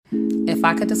If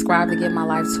I could describe the Get My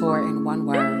Life tour in one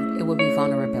word, it would be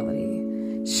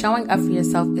vulnerability. Showing up for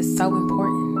yourself is so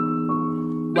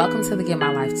important. Welcome to the Get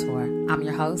My Life tour. I'm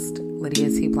your host, Lydia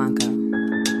T. Blanco.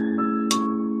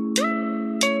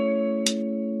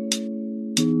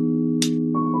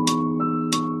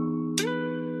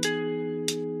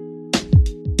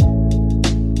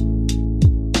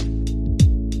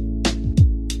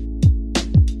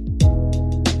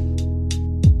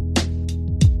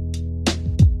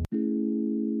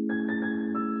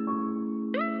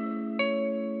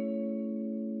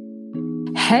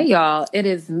 Hey y'all, it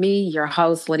is me, your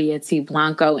host, Lydia T.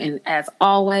 Blanco, and as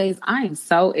always, I am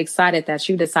so excited that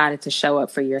you decided to show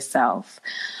up for yourself.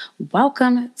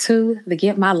 Welcome to the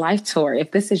Get My Life tour.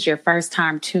 If this is your first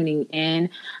time tuning in,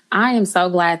 I am so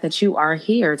glad that you are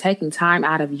here, taking time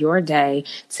out of your day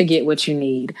to get what you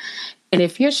need. And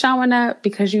if you're showing up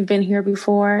because you've been here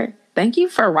before, thank you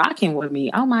for rocking with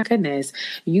me. Oh my goodness,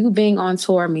 you being on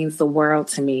tour means the world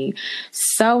to me.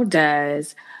 So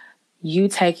does you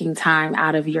taking time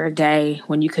out of your day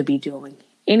when you could be doing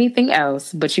anything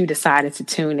else, but you decided to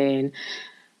tune in.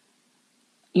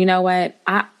 You know what?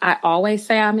 I always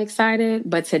say I'm excited,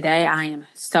 but today I am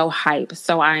so hyped.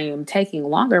 So I am taking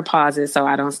longer pauses so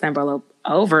I don't stumble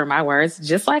over my words,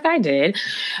 just like I did,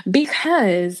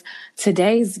 because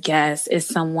today's guest is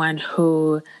someone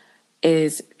who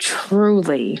is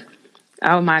truly,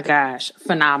 oh my gosh,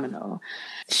 phenomenal.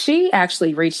 She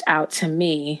actually reached out to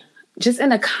me just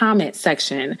in a comment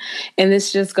section. And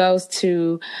this just goes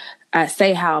to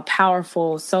say how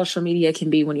powerful social media can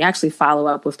be when you actually follow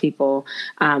up with people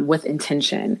with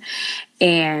intention.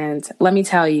 And let me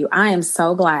tell you, I am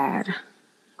so glad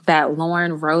that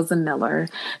Lauren Rosa Miller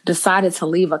decided to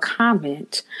leave a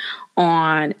comment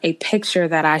on a picture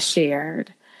that I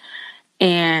shared.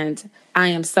 And I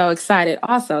am so excited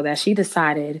also that she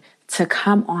decided to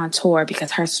come on tour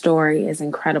because her story is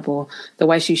incredible. The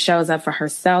way she shows up for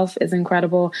herself is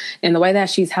incredible. And the way that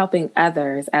she's helping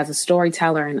others as a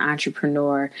storyteller and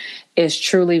entrepreneur is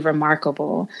truly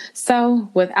remarkable. So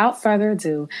without further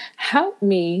ado, help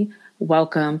me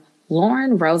welcome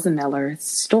Lauren Rosa Miller,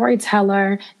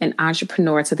 storyteller and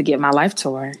entrepreneur, to the Get My Life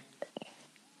tour.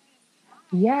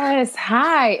 Yes.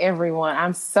 Hi, everyone.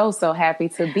 I'm so happy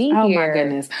to be here. Oh my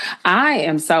goodness. I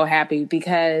am so happy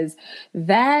because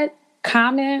that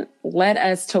comment led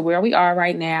us to where we are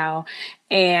right now.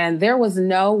 And there was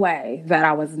no way that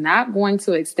I was not going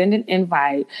to extend an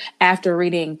invite after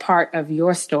reading part of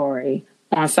your story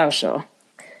on social.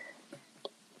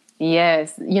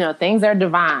 Yes. Things are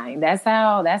divine. That's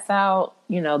how,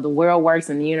 the world works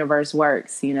and the universe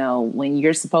works. When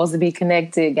you're supposed to be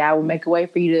connected, God will make a way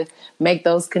for you to make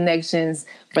those connections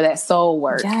for that soul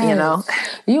work. Yes.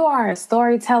 You are a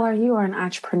storyteller. You are an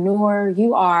entrepreneur.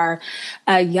 You are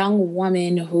a young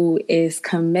woman who is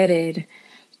committed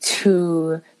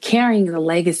to carrying the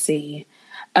legacy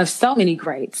of so many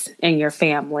greats in your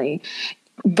family.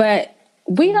 But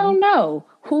we don't know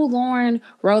who Lauren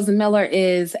Rosa Miller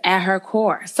is at her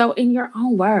core. So in your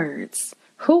own words,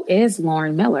 who is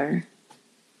Lauren Miller?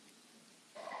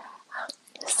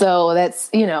 So that's,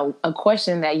 a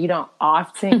question that you don't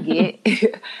often get.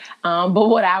 But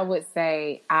what I would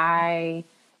say, I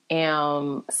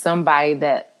am somebody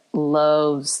that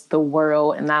loves the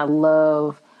world and I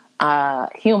love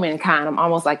humankind. I'm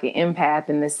almost like an empath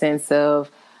in the sense of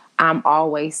I'm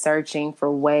always searching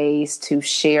for ways to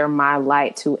share my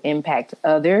light to impact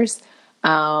others.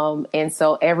 And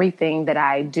so everything that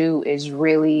I do is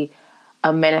really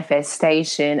a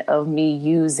manifestation of me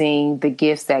using the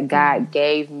gifts that God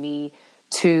gave me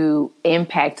to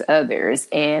impact others.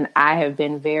 And I have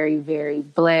been very, very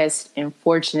blessed and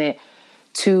fortunate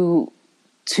to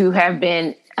have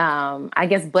been,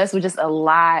 blessed with just a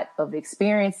lot of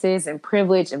experiences and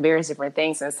privilege and various different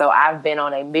things. And so I've been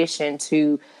on a mission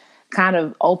to kind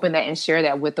of open that and share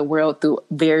that with the world through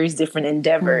various different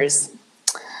endeavors.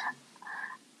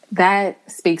 That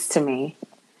speaks to me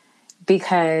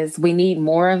because we need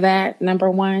more of that, number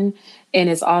one. And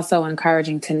it's also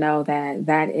encouraging to know that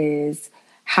that is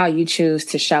how you choose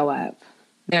to show up.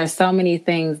 There are so many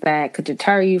things that could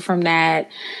deter you from that,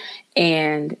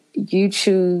 and you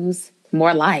choose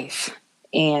more life.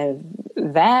 And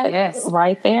that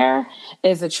right there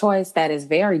is a choice that is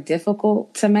very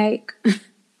difficult to make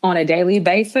on a daily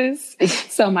basis.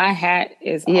 So my hat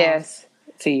is off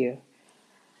to you.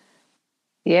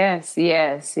 Yes,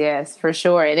 for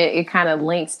sure. And it kind of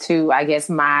links to, I guess,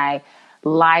 my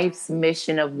life's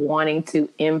mission of wanting to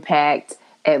impact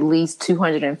at least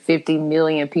 250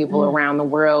 million people around the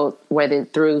world, whether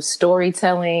through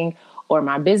storytelling or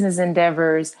my business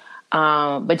endeavors.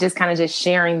 But just kind of just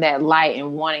sharing that light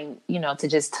and wanting, to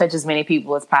just touch as many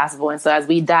people as possible. And so as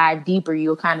we dive deeper,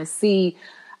 you'll kind of see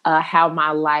how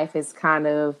my life has kind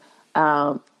of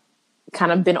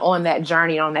been on that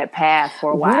journey, on that path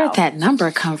for a while. Where did that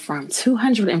number come from?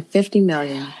 250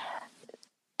 million.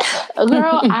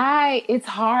 Girl, it's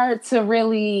hard to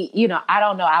really, I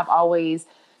don't know. I've always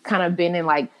kind of been in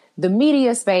like the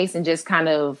media space, and just kind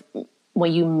of,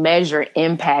 when you measure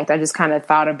impact, I just kind of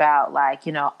thought about like,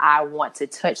 I want to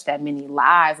touch that many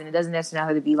lives, and it doesn't necessarily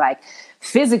have to be like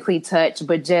physically touch,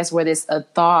 but just whether it's a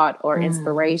thought or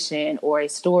inspiration or a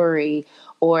story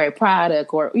or a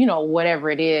product or, whatever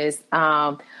it is.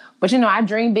 But, I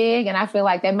dream big, and I feel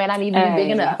like that may not even be big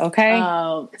enough. Okay.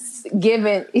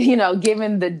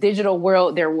 Given the digital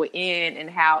world that we're in, and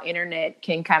how internet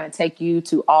can kind of take you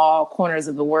to all corners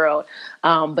of the world.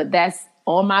 But that's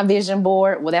on my vision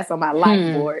board. Well, that's on my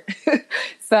life board.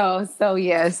 So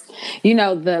yes.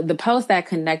 The post that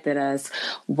connected us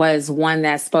was one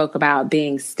that spoke about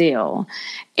being still.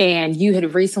 And you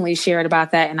had recently shared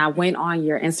about that. And I went on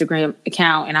your Instagram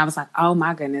account and I was like, oh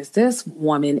my goodness, this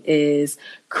woman is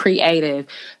creative.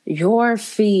 Your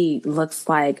feed looks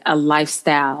like a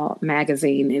lifestyle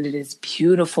magazine, and it is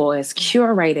beautiful. It's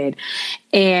curated.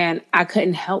 And I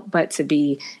couldn't help but to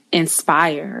be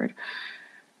inspired.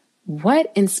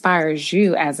 What inspires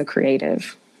you as a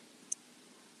creative?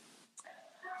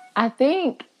 I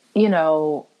think,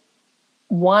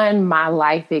 one, my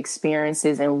life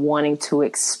experiences and wanting to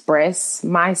express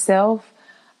myself,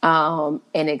 and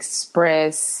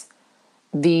express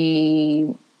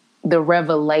the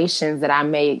revelations that I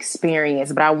may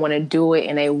experience, but I want to do it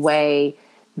in a way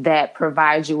that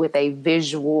provides you with a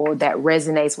visual that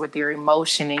resonates with your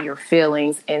emotion and your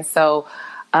feelings. And so,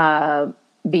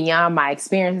 beyond my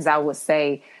experiences, I would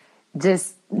say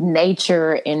just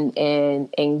nature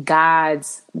and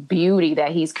God's beauty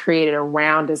that he's created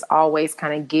around us always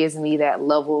kind of gives me that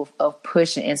level of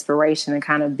push and inspiration, and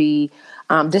kind of be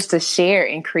just to share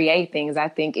and create things. I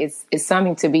think it's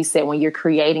something to be said when you're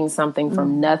creating something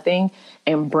from nothing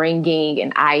and bringing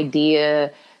an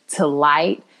idea to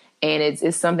light. And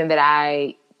it's something that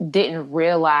I didn't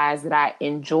realize that I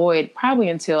enjoyed probably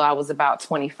until I was about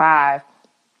 25.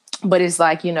 But it's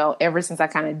like, ever since I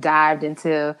kind of dived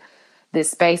into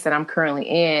this space that I'm currently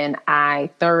in,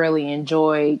 I thoroughly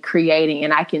enjoy creating,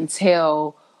 and I can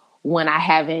tell when I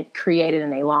haven't created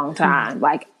in a long time.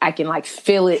 Like I can like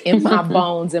feel it in my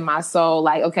bones, in my soul.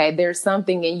 Like, okay, there's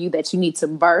something in you that you need to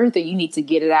birth, and you need to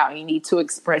get it out, and you need to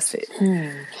express it.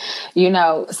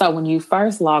 So when you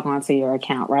first log onto your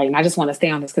account, right? And I just want to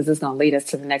stay on this because it's going to lead us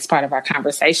to the next part of our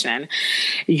conversation.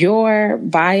 Your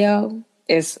bio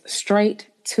is straight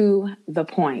to the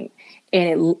point,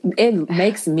 and it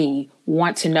makes me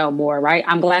want to know more, right?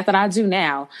 I'm glad that I do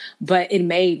now, but it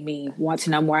made me want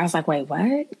to know more. I was like, wait,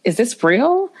 what? Is this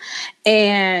real?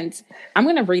 And I'm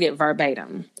going to read it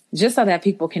verbatim just so that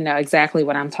people can know exactly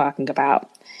what I'm talking about.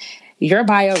 Your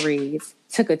bio reads,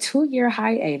 took a 2-year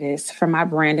hiatus from my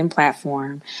brand and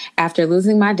platform after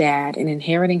losing my dad and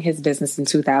inheriting his business in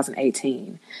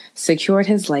 2018. Secured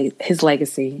his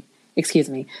legacy.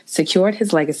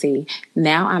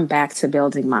 Now I'm back to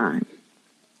building mine.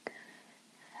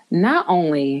 Not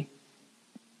only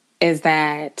is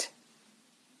that,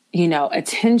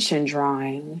 attention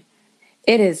drawing,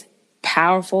 it is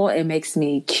powerful. It makes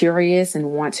me curious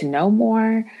and want to know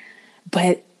more.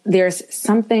 But there's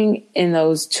something in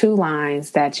those 2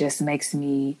 lines that just makes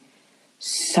me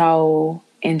so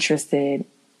interested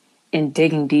in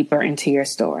digging deeper into your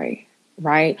story.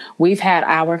 Right? We've had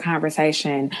our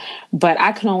conversation, but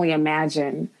I can only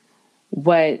imagine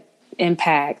what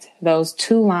impact those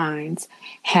 2 lines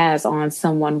has on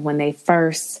someone when they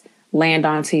first land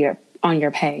on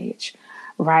your page.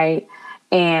 Right?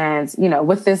 And,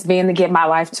 with this being the Get My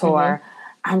Life tour,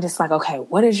 I'm just like, okay,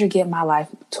 what is your Get My Life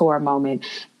tour moment?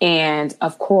 And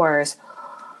of course,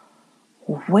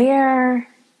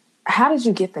 how did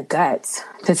you get the guts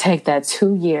to take that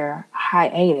 2-year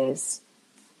hiatus?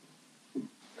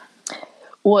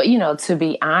 Well, to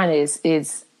be honest,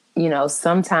 it's,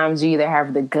 sometimes you either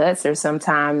have the guts, or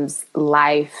sometimes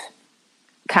life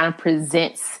kind of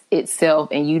presents itself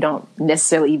and you don't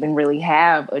necessarily even really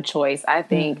have a choice. I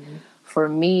think for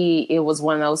me, it was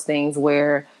one of those things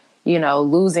where,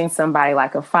 losing somebody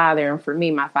like a father, and for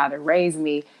me, my father raised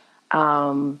me,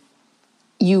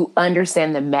 you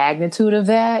understand the magnitude of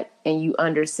that, and you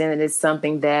understand that it's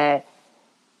something that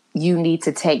you need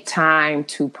to take time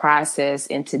to process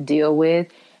and to deal with.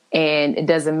 And it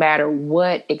doesn't matter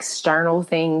what external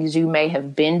things you may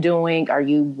have been doing or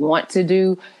you want to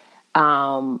do.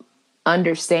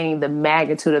 understanding the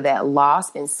magnitude of that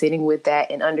loss and sitting with that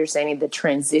and understanding the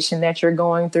transition that you're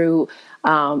going through.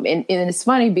 And it's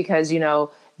funny because,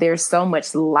 there's so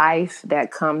much life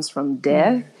that comes from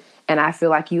death. And I feel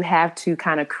like you have to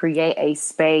kind of create a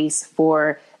space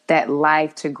for that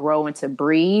life to grow and to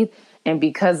breathe. And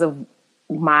because of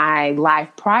my life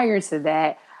prior to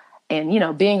that,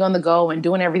 and, being on the go and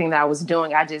doing everything that I was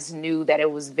doing, I just knew that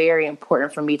it was very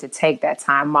important for me to take that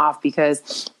time off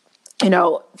because,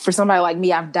 for somebody like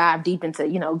me, I've dived deep into,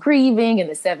 grieving and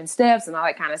the 7 steps and all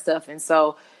that kind of stuff. And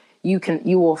so you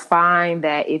will find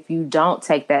that if you don't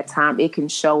take that time, it can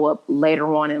show up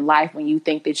later on in life when you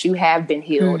think that you have been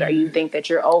healed or you think that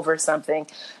you're over something.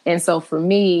 And so for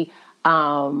me,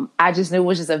 I just knew it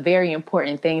was just a very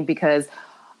important thing because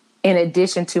in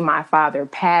addition to my father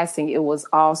passing, it was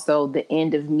also the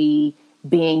end of me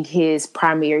being his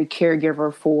primary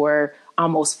caregiver for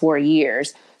almost 4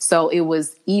 years. So it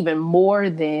was even more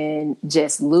than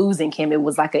just losing him. It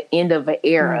was like an end of an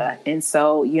era. And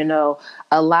so,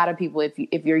 a lot of people,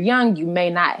 if you're young, you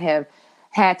may not have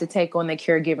had to take on the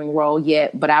caregiving role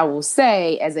yet. But I will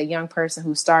say, as a young person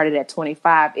who started at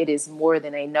 25, it is more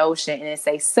than a notion. And it's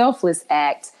a selfless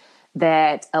act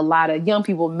that a lot of young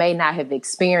people may not have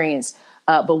experienced.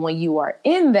 But when you are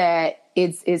in that,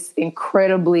 it's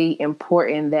incredibly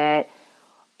important that,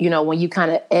 when you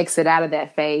kind of exit out of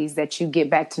that phase, that you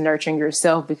get back to nurturing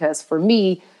yourself. Because for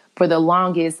me, for the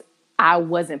longest, I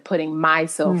wasn't putting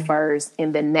myself first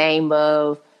in the name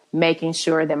of making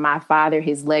sure that my father,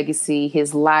 his legacy,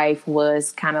 his life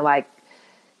was kind of like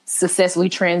successfully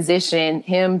transition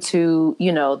him to,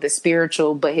 the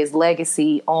spiritual, but his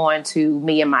legacy on to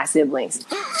me and my siblings.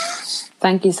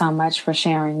 Thank you so much for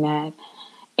sharing that.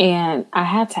 And I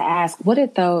had to ask, what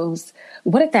did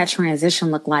that transition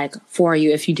look like for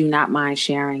you, if you do not mind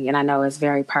sharing? And I know it's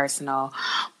very personal,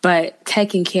 but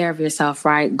taking care of yourself,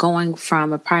 right? Going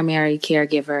from a primary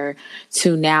caregiver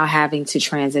to now having to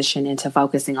transition into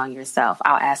focusing on yourself.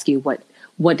 I'll ask you,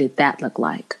 what did that look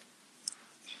like?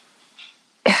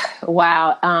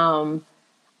 Wow.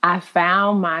 I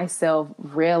found myself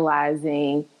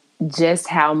realizing just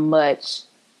how much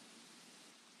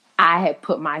I had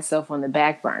put myself on the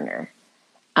back burner.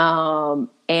 And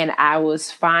I was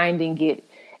finding it,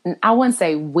 I wouldn't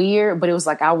say weird, but it was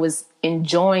like I was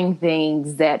enjoying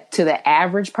things that to the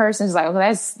average person is like,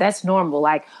 well, that's normal.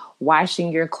 Like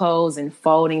washing your clothes and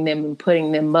folding them and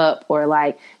putting them up, or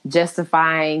like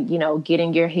justifying,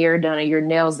 getting your hair done or your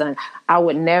nails done. I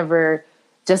would never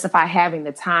justify having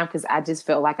the time because I just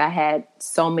felt like I had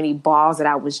so many balls that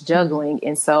I was juggling.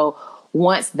 And so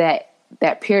once that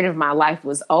period of my life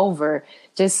was over,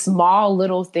 just small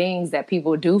little things that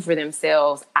people do for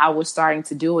themselves, I was starting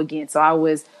to do again. So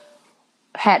I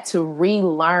had to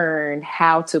relearn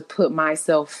how to put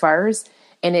myself first.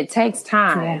 And it takes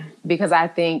time because I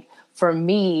think for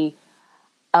me,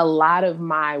 a lot of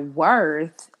my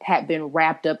worth had been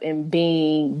wrapped up in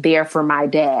being there for my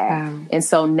dad. And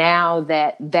so now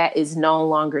that is no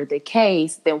longer the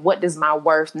case, then what does my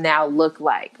worth now look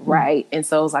like? Right. And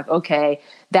so it was like, okay,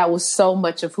 that was so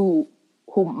much of who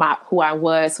I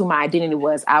was, who my identity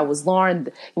was. I was Lauren,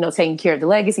 taking care of the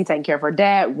legacy, taking care of her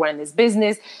dad, running this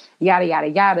business, yada, yada,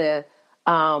 yada.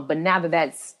 But now that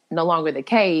that's no longer the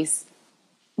case,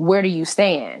 where do you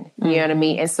stand? You know what I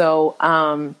mean? And so,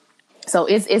 so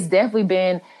it's definitely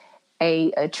been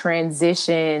a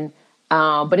transition,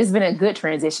 but it's been a good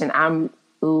transition. I'm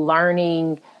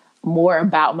learning more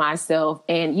about myself,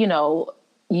 and, you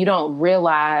don't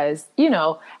realize,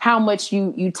 how much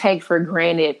you take for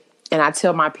granted. And I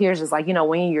tell my peers, it's like, when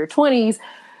you're in your 20s,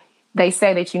 they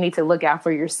say that you need to look out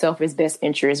for yourself as best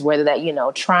interest, whether that,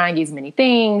 trying as many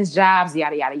things, jobs,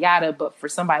 yada, yada, yada. But for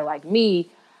somebody like me,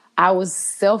 I was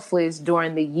selfless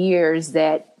during the years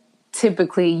that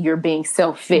typically you're being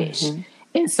selfish.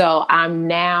 And so I'm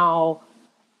now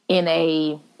in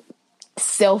a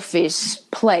selfish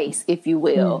place, if you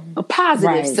will, a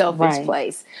positive selfish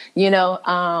place,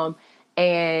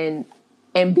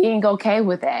 and being okay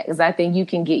with that. Because I think you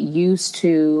can get used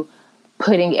to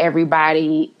putting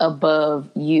everybody above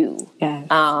you. Yes.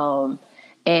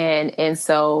 And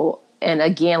so, and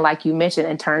again, like you mentioned,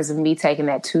 in terms of me taking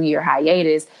that 2-year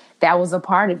hiatus, that was a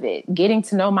part of it, getting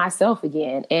to know myself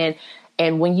again.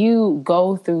 And when you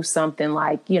go through something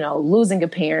like, losing a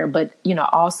parent, but,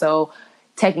 also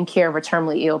taking care of a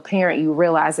terminally ill parent, you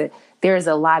realize that there's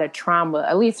a lot of trauma.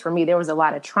 At least for me, there was a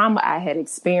lot of trauma I had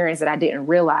experienced that I didn't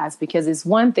realize, because it's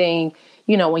one thing,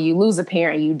 when you lose a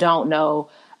parent, you don't know,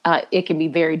 it can be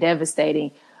very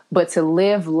devastating. But to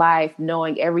live life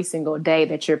knowing every single day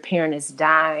that your parent is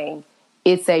dying,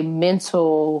 it's a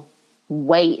mental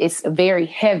weight. It's very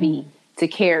heavy to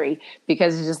carry,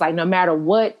 because it's just like, no matter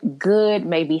what good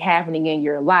may be happening in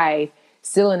your life,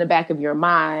 still in the back of your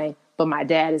mind, but my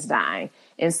dad is dying.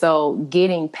 And so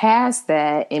getting past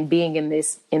that and being in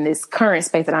this current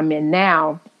space that I'm in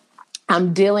now,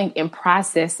 I'm dealing and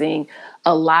processing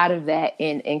a lot of that,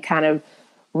 and kind of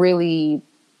really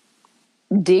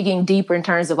digging deeper in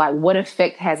terms of like, what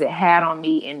effect has it had on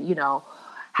me? And, you know,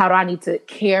 how do I need to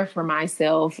care for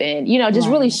myself and, you know, just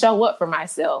really show up for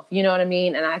myself? You know what I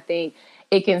mean? And I think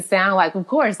it can sound like, of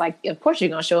course you're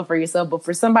going to show up for yourself. But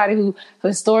for somebody who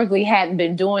historically hadn't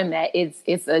been doing that,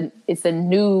 it's a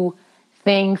new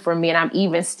thing for me. And I'm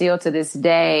even still to this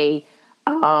day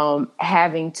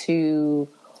having to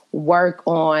work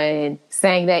on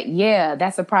saying that, yeah,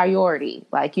 that's a priority.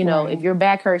 Like, you know, if your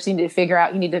back hurts, you need to figure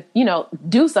out, you need to, you know,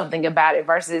 do something about it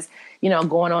versus, you know,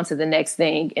 going on to the next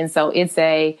thing. And so it's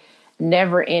a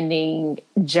never ending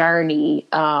journey.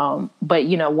 But,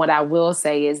 you know, what I will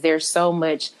say is there's so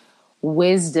much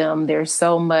wisdom. There's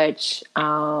so much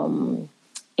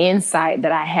insight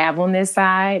that I have on this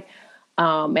side.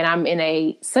 And I'm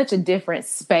in such a different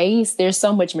space. There's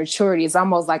so much maturity. It's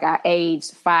almost like I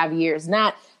aged 5 years,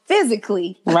 not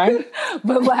physically, right?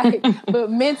 but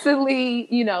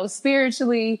mentally, you know,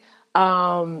 spiritually,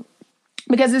 because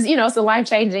it's, you know, it's a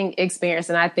life-changing experience.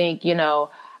 And I think, you know,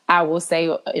 I will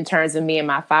say in terms of me and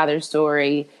my father's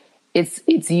story, it's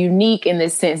unique in the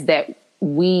sense that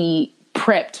we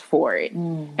prepped for it.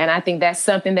 And I think that's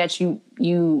something that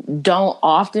you don't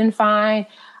often find.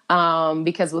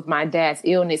 Because with my dad's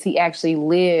illness, he actually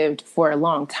lived for a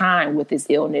long time with this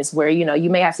illness where, you know, you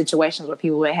may have situations where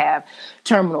people would have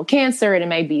terminal cancer and it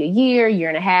may be a year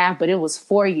and a half, but it was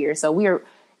 4 years. So we were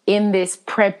in this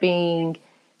prepping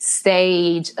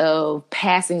stage of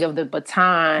passing of the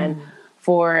baton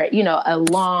for, you know, a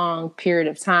long period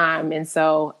of time. And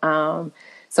so,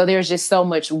 so there's just so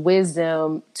much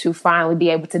wisdom to finally be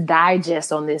able to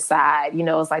digest on this side. You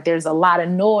know, it's like there's a lot of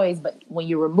noise, but when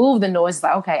you remove the noise, it's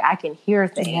like, okay, I can hear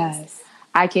things. Yes.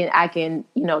 I can,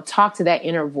 you know, talk to that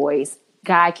inner voice.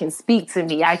 God can speak to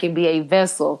me. I can be a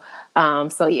vessel.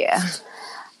 So yeah.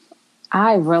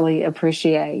 I really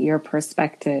appreciate your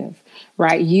perspective,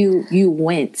 right? You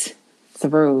went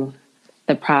through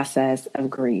the process of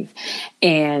grief,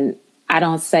 and I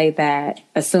don't say that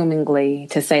assumingly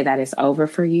to say that it's over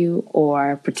for you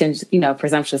or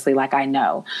presumptuously like I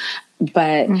know.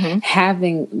 But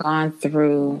having gone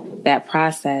through that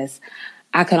process,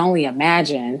 I could only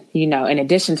imagine, you know, in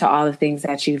addition to all the things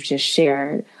that you've just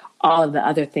shared, all of the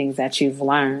other things that you've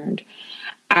learned.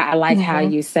 I like how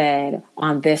you said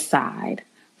on this side,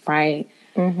 right?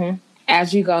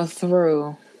 As you go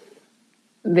through,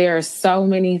 there are so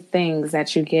many things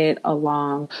that you get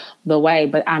along the way,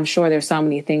 but I'm sure there's so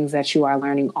many things that you are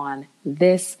learning on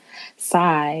this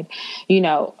side. You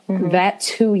know, that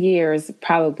 2 years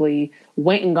probably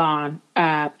went and gone,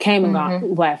 came and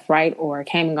gone, left, right? Or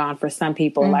came and gone for some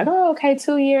people like, oh, okay,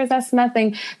 2 years, that's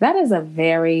nothing. That is a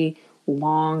very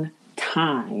long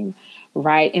time.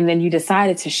 Right. And then you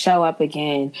decided to show up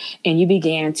again and you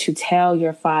began to tell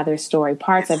your father's story,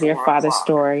 parts of your father's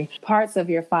story,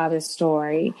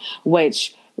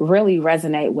 which really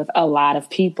resonate with a lot of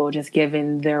people, just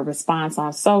given their response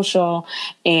on social.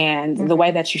 And the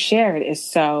way that you share it is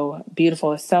so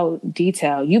beautiful. It's so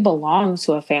detailed. You belong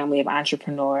to a family of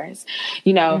entrepreneurs.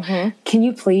 You know, can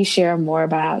you please share more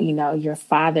about, you know, your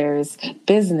father's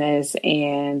business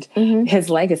and his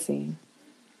legacy?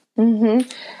 And,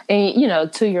 you know,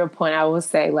 to your point, I will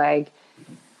say, like,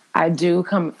 I do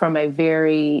come from a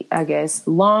very, I guess,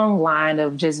 long line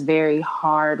of just very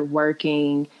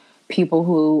hardworking people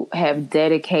who have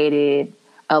dedicated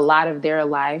a lot of their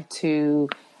life to,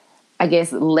 I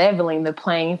guess, leveling the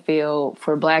playing field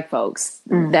for Black folks.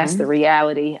 That's the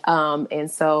reality. And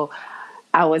so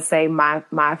I would say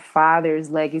my father's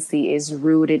legacy is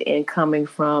rooted in coming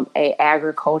from a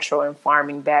agricultural and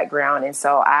farming background. And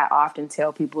so I often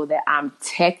tell people that I'm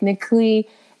technically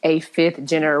a fifth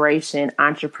generation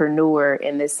entrepreneur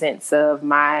in the sense of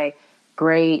my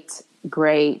great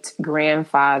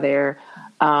grandfather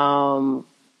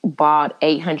bought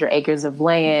 800 acres of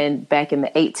land back in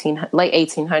the late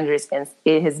 1800s. And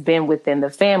it has been within the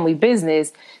family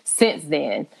business since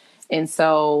then. And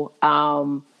so,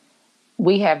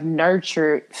 we have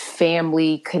nurtured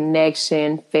family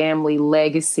connection, family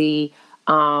legacy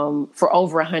for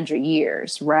over 100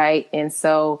 years, right? And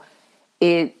so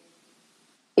it's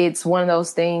one of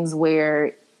those things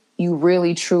where you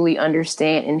really truly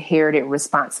understand inherited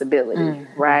responsibility,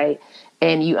 right?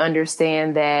 And you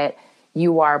understand that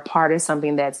you are part of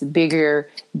something that's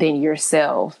bigger than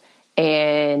yourself.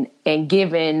 And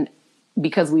given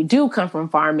because we do come from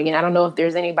farming, and I don't know if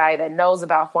there's anybody that knows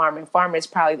about farming. Farming is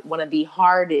probably one of the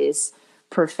hardest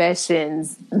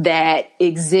professions that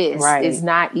exists. Right. It's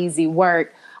not easy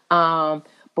work. But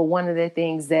one of the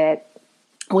things that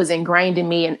was ingrained in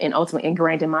me and ultimately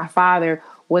ingrained in my father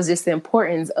was just the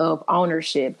importance of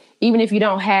ownership, even if you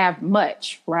don't have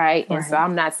much, right? And so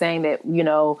I'm not saying that,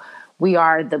 we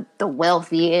are the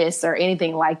wealthiest or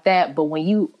anything like that. But when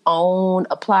you own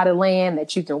a plot of land,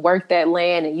 that you can work that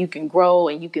land and you can grow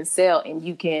and you can sell and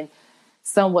you can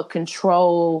somewhat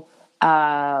control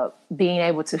being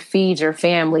able to feed your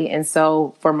family. And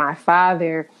so for my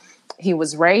father, he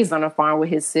was raised on a farm with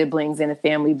his siblings in a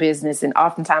family business. And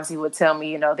oftentimes he would tell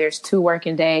me, there's 2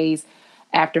 working days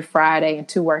after Friday and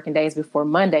 2 working days before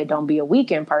Monday. Don't be a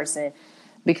weekend person.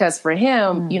 Because for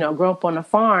him, grow up on a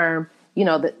farm,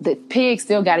 the pigs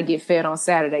still got to get fed on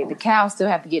Saturday. The cows still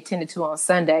have to get tended to on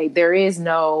Sunday. There is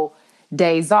no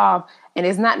days off. And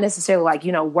it's not necessarily like,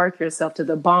 work yourself to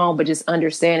the bone, but just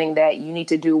understanding that you need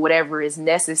to do whatever is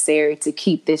necessary to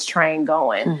keep this train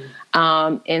going.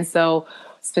 And so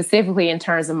specifically in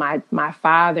terms of my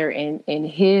father and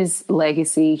his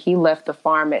legacy, he left the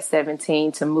farm at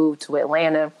 17 to move to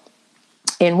Atlanta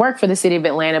and work for the city of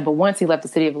Atlanta. But once he left the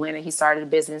city of Atlanta, he started a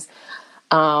business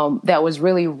that was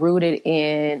really rooted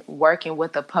in working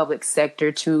with the public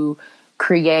sector to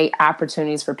create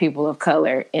opportunities for people of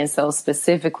color. And so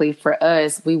specifically for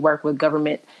us, we work with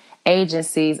government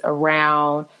agencies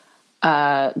around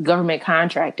government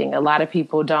contracting. A lot of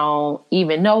people don't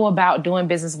even know about doing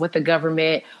business with the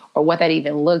government or what that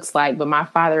even looks like. But my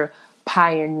father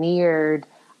pioneered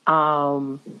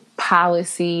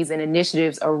policies and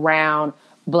initiatives around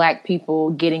Black people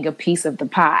getting a piece of the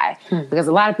pie, because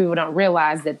a lot of people don't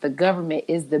realize that the government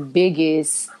is the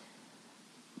biggest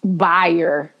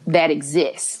buyer that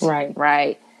exists.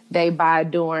 Right. They buy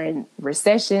during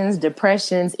recessions,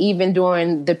 depressions, even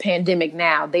during the pandemic.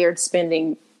 Now they're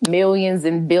spending millions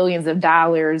and billions of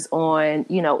dollars on,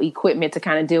 equipment to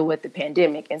kind of deal with the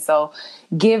pandemic. And so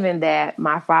given that,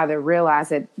 my father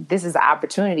realized that this is an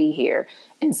opportunity here.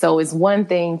 And so it's one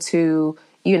thing to,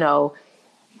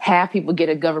 have people get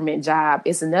a government job.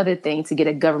 It's another thing to get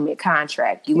a government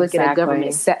contract. You look at a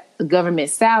government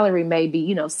salary,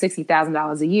 maybe,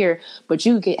 $60,000 a year, but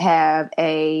you could have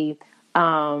a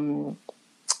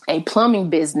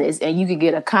plumbing business and you could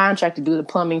get a contract to do the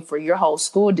plumbing for your whole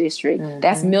school district.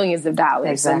 That's millions of dollars.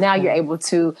 Exactly. So now you're able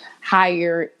to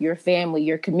hire your family,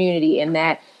 your community, and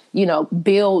that,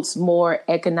 builds more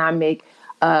economic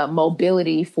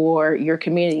mobility for your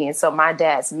community. And so my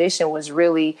dad's mission was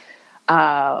really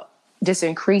just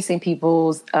increasing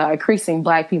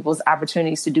Black people's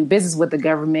opportunities to do business with the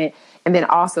government, and then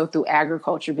also through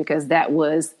agriculture, because that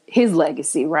was his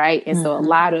legacy, right? And so a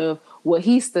lot of what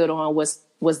he stood on was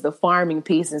the farming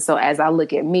piece. And so as I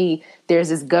look at me, there's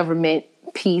this government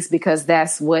piece because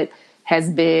that's what has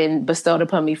been bestowed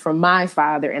upon me from my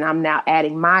father. And I'm now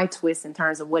adding my twist in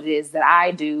terms of what it is that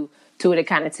I do to it to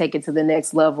kind of take it to the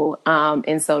next level.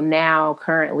 And so now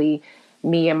currently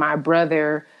me and my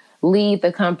brother lead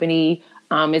the company.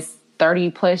 It's 30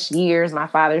 plus years. My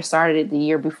father started it the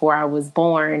year before I was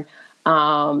born.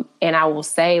 And I will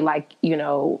say, like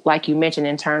you mentioned,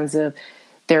 in terms of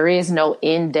there is no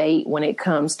end date when it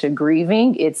comes to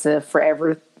grieving. It's a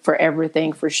forever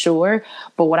thing for sure.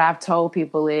 But what I've told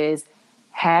people is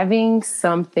having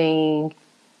something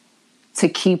to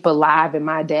keep alive in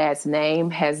my dad's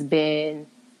name has been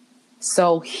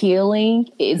so healing.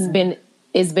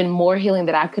 It's been more healing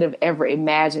than I could have ever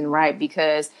imagined, right?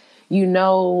 Because,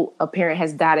 a parent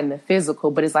has died in the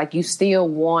physical, but it's like you still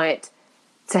want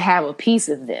to have a piece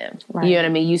of them. Right. You know what I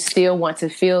mean? You still want to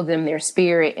feel them, their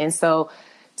spirit. And so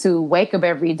to wake up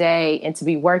every day and to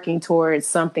be working towards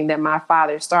something that my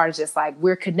father started, just like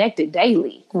we're connected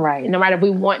daily, right? No matter if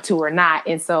we want to or not.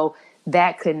 And so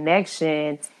that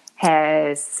connection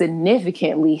has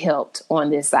significantly helped on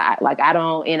this side.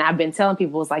 And I've been telling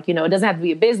people, it's like, it doesn't have to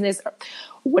be a business, or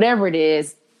whatever it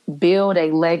is, build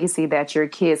a legacy that your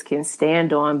kids can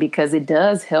stand on, because it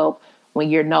does help when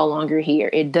you're no longer here.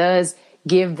 It does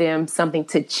give them something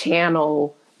to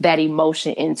channel that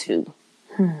emotion into.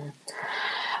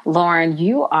 Lauren,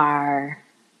 you are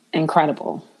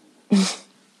incredible.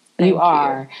 You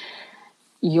are.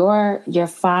 Your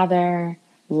father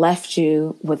left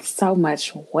you with so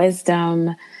much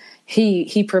wisdom.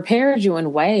 He prepared you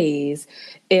in ways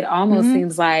it almost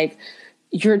seems like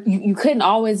you couldn't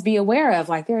always be aware of.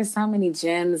 Like, there are so many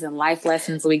gems and life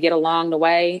lessons we get along the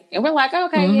way, and we're like,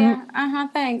 okay,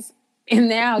 thanks. And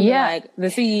now you're like the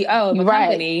CEO of a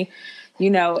company,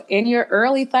 in your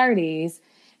early 30s,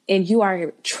 and you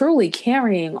are truly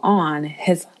carrying on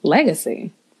his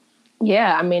legacy.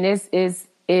 Yeah, I mean,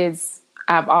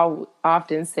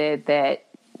 often said that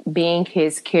being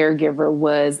his caregiver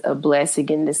was a blessing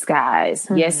in disguise.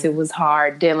 Mm-hmm. Yes, it was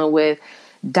hard dealing with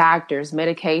doctors,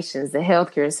 medications, the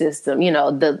healthcare system,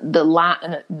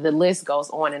 the list goes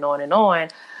on and on and on.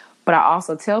 But I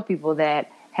also tell people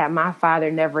that had my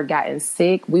father never gotten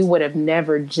sick, we would have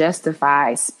never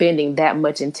justified spending that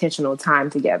much intentional time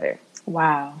together.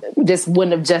 Wow. Just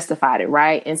wouldn't have justified it,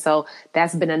 right? And so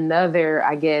that's been another,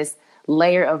 I guess,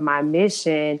 layer of my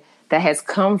mission that has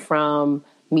come from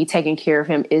me taking care of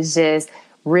him, is just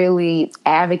really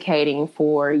advocating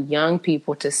for young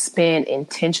people to spend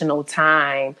intentional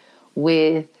time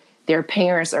with their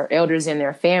parents or elders in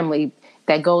their family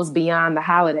that goes beyond the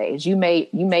holidays. You may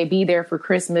be there for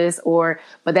Christmas,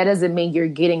 but that doesn't mean you're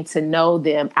getting to know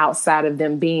them outside of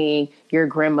them being your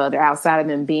grandmother, outside of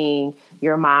them being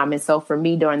your mom. And so for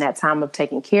me, during that time of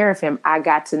taking care of him, I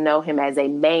got to know him as a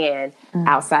man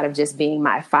outside of just being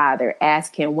my father.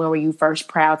 Ask him, when were you first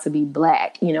proud to be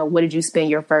Black? What did you spend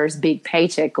your first big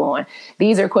paycheck on?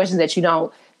 These are questions that you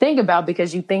don't think about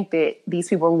because you think that these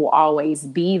people will always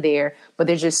be there, but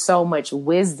there's just so much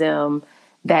wisdom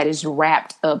that is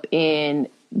wrapped up in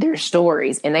their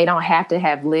stories, and they don't have to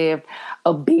have lived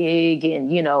a big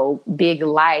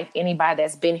life. Anybody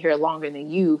that's been here longer than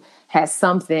you has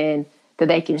something that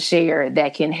they can share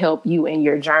that can help you in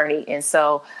your journey. And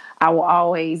so I will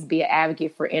always be an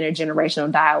advocate for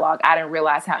intergenerational dialogue. I didn't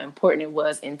realize how important it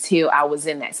was until I was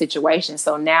in that situation.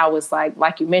 So now it's like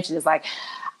you mentioned, it's like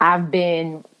I've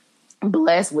been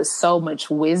blessed with so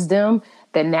much wisdom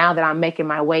that now that I'm making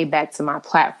my way back to my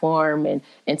platform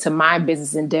and to my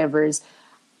business endeavors,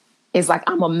 it's like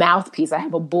I'm a mouthpiece. I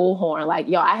have a bullhorn. Like,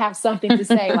 yo, I have something to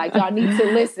say. Like, y'all need to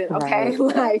listen, okay?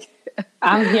 Right.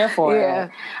 I'm here for it.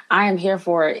 I am here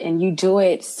for it. And you do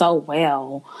it so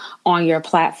well on your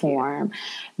platform.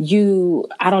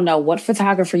 I don't know what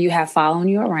photographer you have following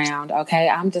you around, okay?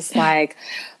 I'm just like,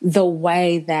 the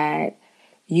way that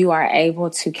you are able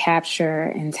to capture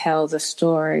and tell the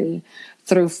story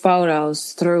through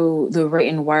photos, through the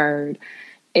written word,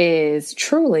 is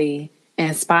truly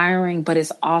inspiring, but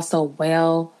it's also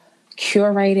well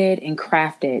curated and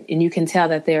crafted. And you can tell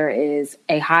that there is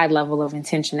a high level of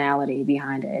intentionality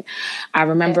behind it. I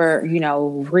remember,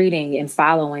 reading and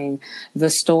following the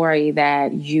story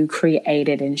that you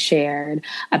created and shared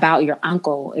about your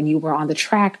uncle, and you were on the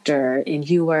tractor and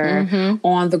you were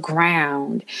on the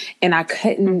ground, and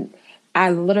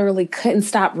I literally couldn't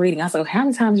stop reading. I was like, how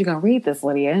many times are you going to read this,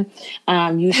 Lydia?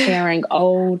 You sharing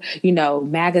old,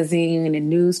 magazine and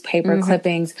newspaper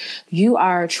clippings. You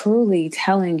are truly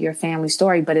telling your family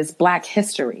story, but it's Black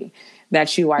history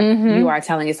that you are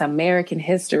telling. It's American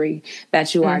history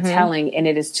that you are telling. And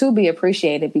it is to be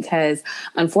appreciated because,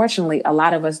 unfortunately, a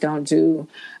lot of us don't do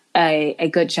a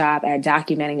good job at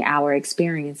documenting our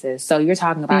experiences. So you're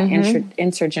talking about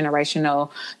intergenerational,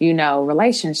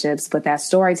 relationships, but that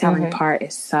storytelling part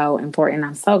is so important.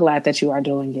 I'm so glad that you are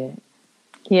doing it.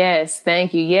 Yes,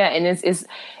 thank you. Yeah,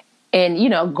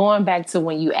 and going back to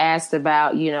when you asked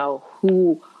about,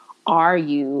 who are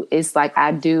you? It's like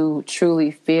I do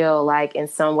truly feel like in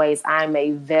some ways I'm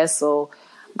a vessel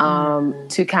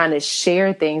to kind of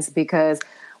share things, because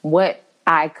what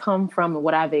I come from and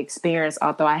what I've experienced,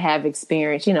 although I have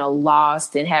experienced,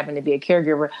 lost and having to be a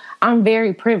caregiver, I'm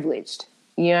very privileged,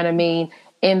 you know what I mean?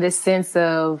 In the sense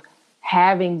of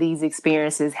having these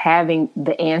experiences, having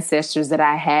the ancestors that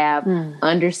I have,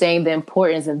 understanding the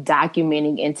importance of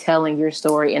documenting and telling your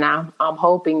story. And I'm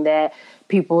hoping that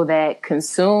people that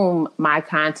consume my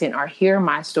content or hear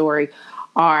my story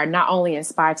are not only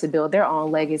inspired to build their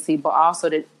own legacy, but also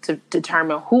to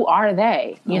determine who are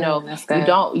they. You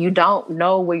don't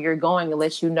know where you're going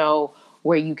unless you know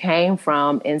where you came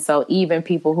from. And so even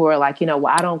people who are like, I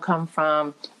don't come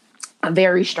from a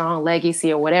very strong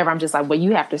legacy or whatever, I'm just like, well,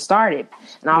 you have to start it.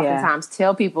 And oftentimes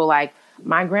tell people like,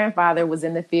 my grandfather was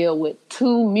in the field with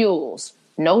 2 mules,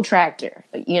 no tractor,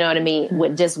 you know what I mean?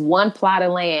 With just one plot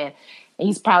of land.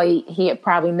 He had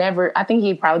probably never, I think he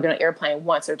had probably been on an airplane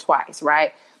once or twice,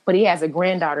 right? But he has a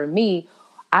granddaughter, me.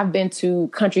 I've been to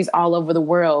countries all over the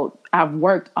world. I've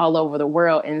worked all over the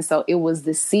world. And so it was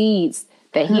the seeds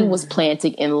that he was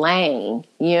planting and laying,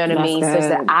 you know what I mean?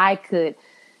 Good.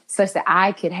 Such that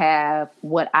I could have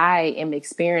what I am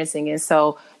experiencing. And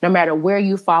so no matter where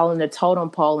you fall in the totem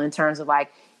pole in terms of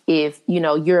like, if,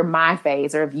 you're my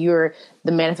phase, or if you're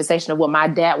the manifestation of what my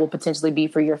dad will potentially be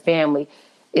for your family,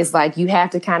 it's like you have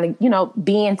to kind of,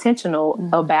 be intentional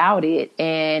about it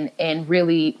and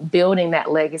really building that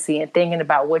legacy and thinking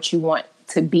about what you want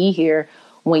to be here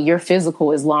when your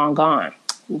physical is long gone.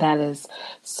 That is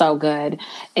so good.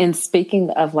 And speaking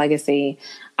of legacy,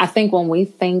 I think when we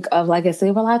think of legacy,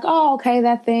 we're like, oh, okay,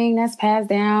 that thing that's passed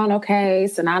down, okay,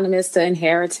 synonymous to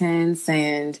inheritance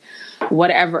and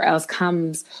whatever else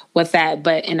comes with that.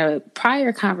 But in a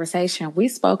prior conversation, we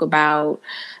spoke about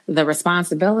the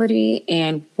responsibility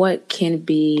and what can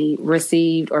be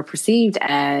received or perceived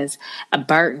as a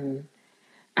burden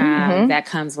that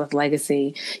comes with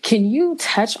legacy. Can you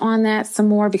touch on that some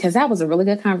more? Because that was a really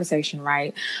good conversation,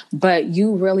 right? But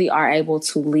you really are able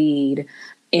to lead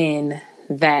in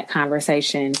that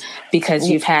conversation because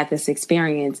you've had this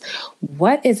experience.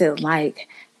 What is it like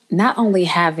not only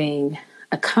having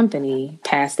a company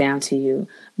passed down to you,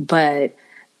 but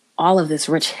all of this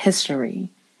rich history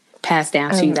passed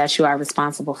down to you that you are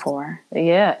responsible for?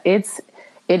 Yeah,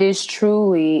 it is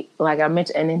truly, like I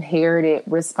mentioned, an inherited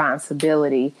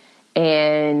responsibility.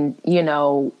 And, you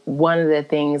know, one of the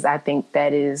things I think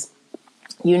that is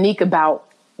unique about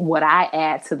what I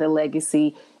add to the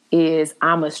legacy is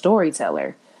I'm a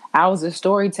storyteller. I was a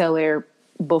storyteller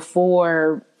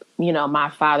before, you know, my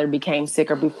father became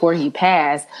sick or before he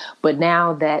passed. But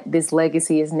now that this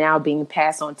legacy is now being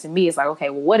passed on to me, it's like, okay,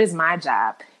 well, what is my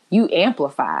job? You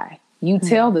amplify, you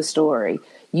tell the story.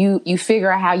 You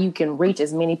figure out how you can reach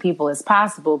as many people as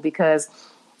possible, because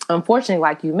unfortunately,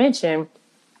 like you mentioned,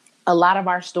 a lot of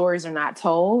our stories are not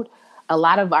told. A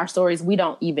lot of our stories we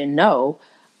don't even know.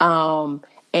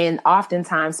 And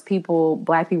oftentimes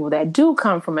Black people that do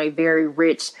come from a very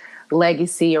rich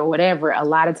legacy or whatever, a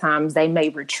lot of times they may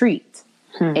retreat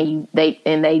and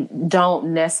they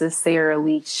don't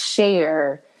necessarily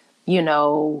share, you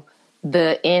know,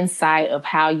 the insight of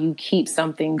how you keep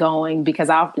something going. Because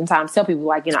I oftentimes tell people,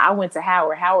 like, you know, I went to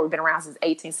Howard. Howard been around since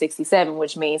 1867,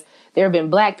 which means there have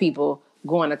been Black people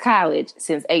going to college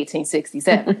since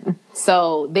 1867.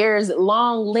 So there's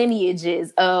long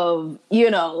lineages of, you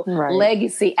know,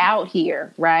 legacy out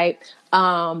here, right?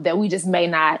 That we just may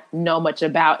not know much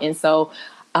about. And so,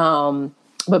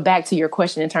 but back to your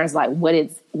question in terms of like, what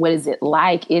is it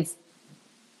like? It's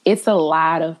a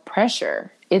lot of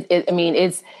pressure. It's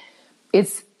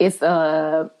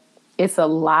a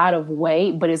lot of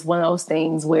weight, but it's one of those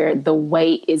things where the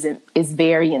weight is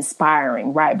very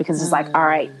inspiring, right? Because it's like, all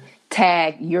right,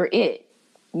 tag, you're it.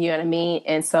 You know what I mean?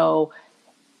 And so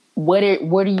what are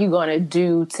you going to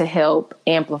do to help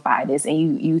amplify this?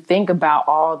 And you think about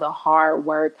all the hard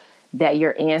work that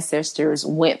your ancestors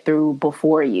went through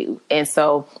before you. And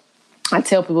so I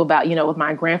tell people about, you know, with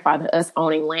my grandfather, us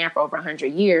owning land for over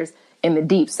 100 years in the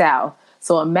Deep South.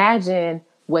 So imagine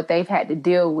what they've had to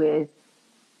deal with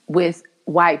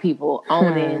white people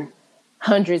owning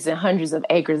hundreds and hundreds of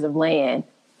acres of land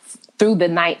through the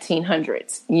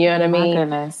 1900s. You know what I mean? My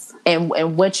goodness.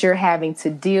 And what you're having to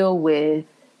deal with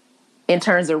in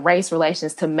terms of race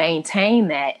relations to maintain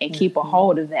that and keep a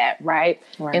hold of that, right?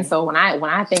 And so when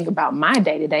I think about my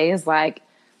day to day, it's like,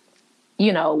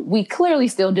 you know, we clearly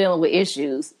still dealing with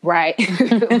issues, right?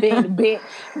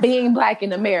 being Black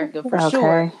in America, for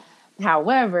sure.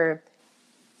 However,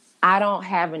 I don't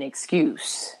have an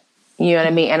excuse. You know what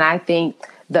I mean? And I think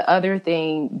the other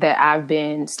thing that I've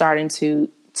been starting to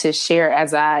share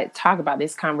as I talk about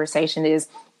this conversation is,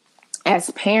 as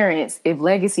parents, if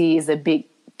legacy is a big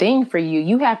thing for you,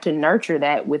 you have to nurture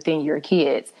that within your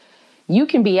kids. You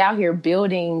can be out here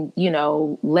building, you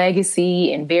know,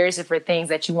 legacy and various different things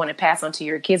that you want to pass on to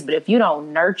your kids. But if you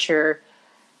don't nurture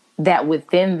that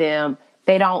within them,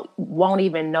 they won't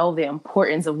even know the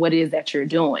importance of what it is that you're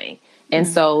doing. And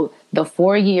so the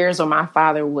 4 years when my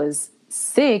father was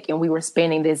sick and we were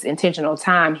spending this intentional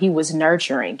time, he was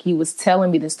nurturing. He was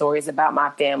telling me the stories about my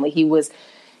family. He was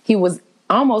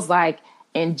almost like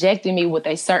injecting me with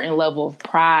a certain level of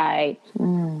pride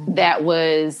that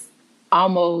was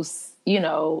almost, you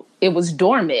know, it was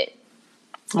dormant.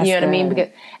 That's you know what I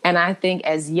mean? And I think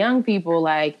as young people,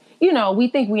 like, you know, we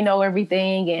think we know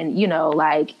everything and, you know,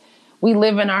 like we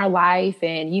live in our life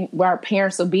and our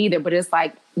parents will be there, but it's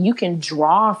like, you can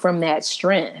draw from that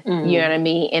strength, you know what I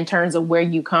mean? In terms of where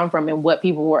you come from and what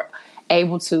people were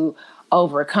able to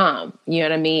overcome, you know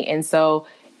what I mean? And so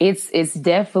it's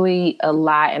definitely a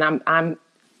lot. And I'm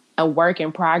a work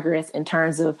in progress in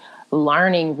terms of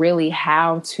learning really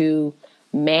how to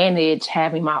manage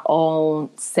having my own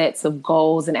sets of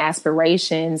goals and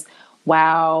aspirations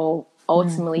while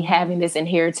ultimately having this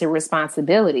inherited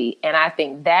responsibility. And I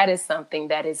think that is something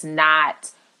that is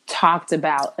not talked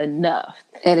about enough.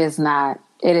 It is not.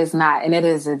 It is not. And it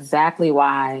is exactly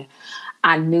why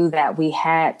I knew that we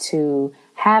had to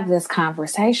have this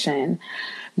conversation.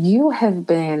 You have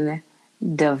been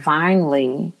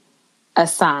divinely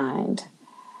assigned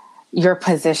your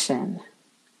position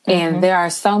And there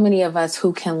are so many of us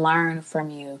who can learn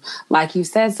from you. Like you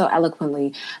said so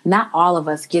eloquently, not all of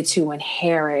us get to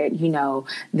inherit,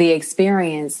 the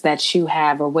experience that you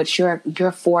have or what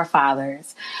your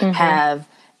forefathers have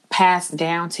passed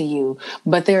down to you.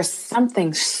 But there's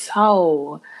something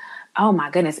so, oh my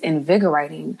goodness,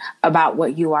 invigorating about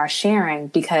what you are sharing,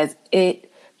 because it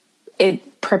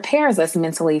prepares us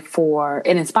mentally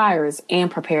it inspires and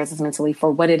prepares us mentally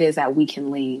for what it is that we can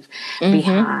leave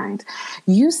behind.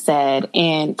 You said,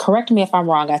 and correct me if I'm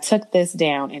wrong, I took this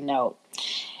down in note,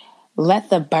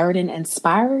 let the burden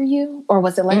inspire you, or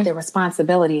was it let the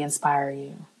responsibility inspire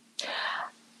you?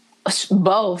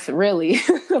 Both, really.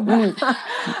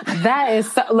 That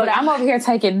is so, look, I'm over here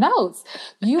taking notes.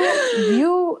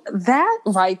 You that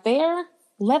right there,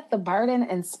 let the burden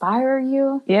inspire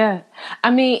you. Yeah. I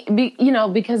mean,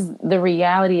 because the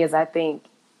reality is, I think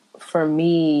for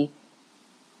me,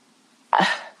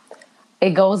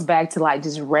 it goes back to like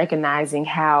just recognizing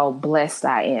how blessed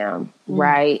I am.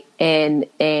 Right. And,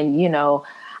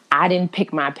 I didn't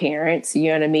pick my parents, you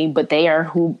know what I mean? But they are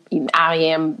who I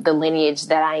am, the lineage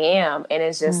that I am. And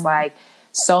it's just like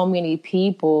so many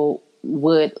people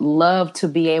would love to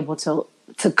be able to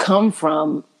come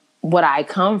from what I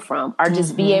come from, or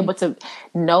just be able to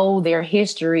know their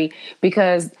history,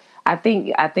 because I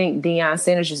think Deion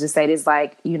Sanders used to say this,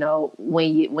 like,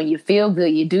 when you feel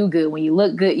good, you do good. When you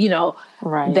look good,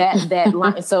 right. that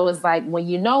line. So it's like, when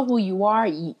you know who you are,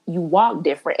 you walk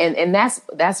different. And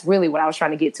that's really what I was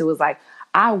trying to get to, is like,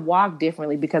 I walk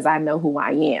differently because I know who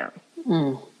I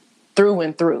am through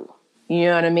and through. You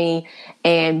know what I mean?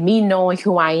 And me knowing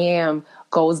who I am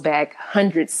goes back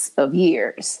hundreds of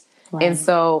years. Right. And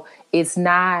so it's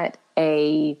not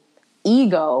a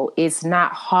ego, it's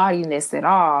not haughtiness at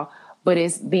all, but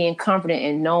it's being confident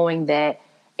in knowing that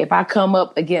if I come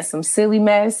up against some silly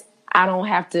mess, I don't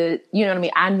have to, you know what I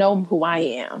mean? I know who I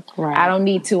am. Right. I don't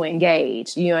need to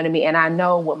engage, you know what I mean? And I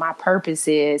know what my purpose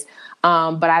is.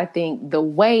 But I think the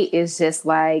way is just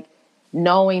like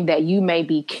knowing that you may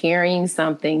be carrying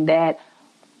something that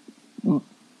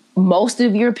most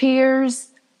of your peers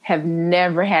have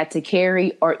never had to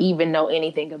carry or even know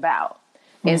anything about.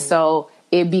 And so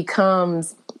it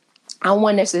becomes, I don't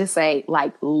want to say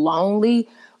like lonely,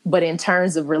 but in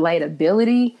terms of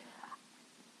relatability,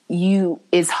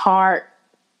 it's hard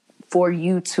for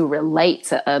you to relate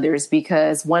to others,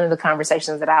 because one of the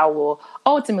conversations that I will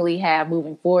ultimately have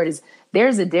moving forward is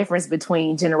there's a difference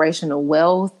between generational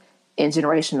wealth and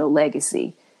generational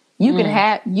legacy. You can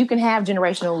have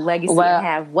generational legacy and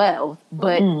have wealth,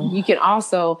 but you can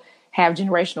also have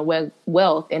generational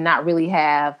wealth and not really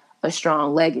have a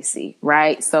strong legacy,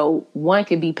 right? So money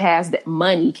can be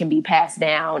passed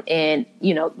down, and,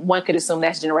 one could assume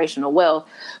that's generational wealth,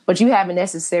 but you haven't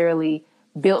necessarily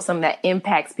built something that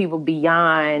impacts people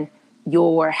beyond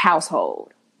your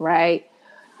household, right?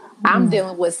 I'm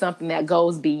dealing with something that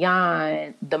goes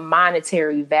beyond the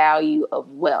monetary value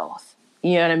of wealth.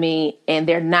 You know what I mean? And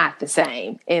they're not the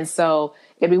same. And so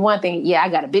it'd be one thing, I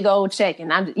got a big old check,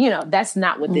 and that's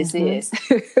not what this is.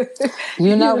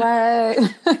 You know what?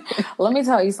 Let me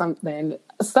tell you something.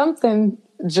 Something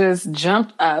just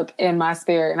jumped up in my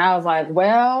spirit, and I was like,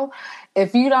 well,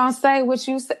 if you don't say what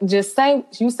you said, just say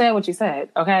you said what you said,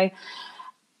 okay?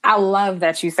 I love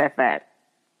that you said that.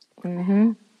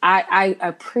 I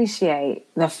appreciate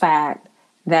the fact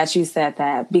that you said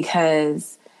that,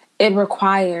 because it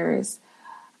requires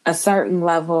a certain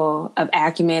level of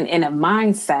acumen and a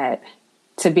mindset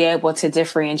to be able to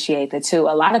differentiate the two.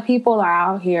 A lot of people are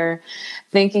out here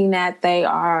thinking that they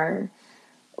are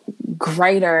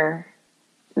greater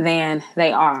than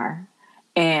they are.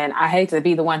 And I hate to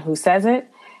be the one who says it,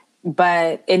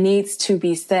 but it needs to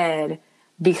be said,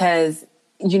 because,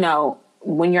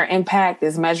 when your impact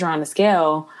is measured on a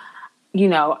scale,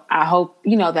 I hope,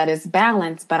 that it's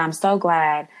balanced, but I'm so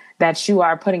glad that you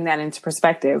are putting that into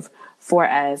perspective for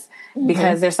us,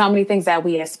 because there's so many things that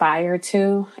we aspire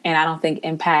to, and I don't think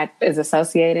impact is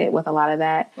associated with a lot of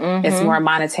that. It's more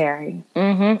monetary.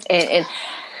 And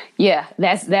yeah,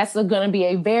 that's going to be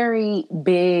a very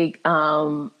big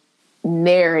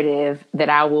narrative that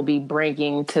I will be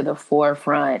bringing to the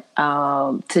forefront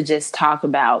to just talk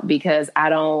about, because I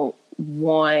don't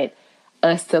want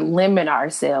us to limit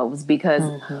ourselves, because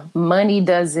money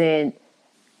doesn't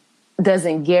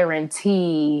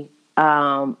guarantee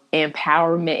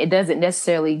empowerment. It doesn't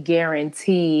necessarily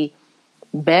guarantee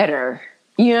better.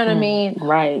 You know what I mean?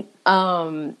 Right.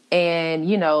 And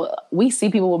we see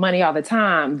people with money all the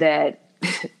time that,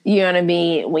 you know what I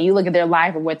mean? When you look at their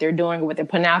life or what they're doing or what they're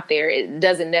putting out there, it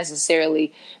doesn't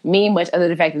necessarily mean much other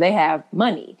than the fact that they have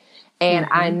money. And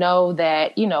I know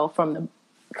that,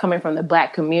 coming from the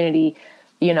Black community,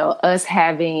 us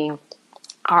having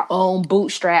our own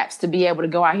bootstraps to be able to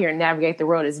go out here and navigate the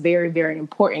world is very, very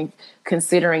important,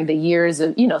 considering the years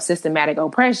of, systematic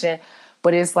oppression.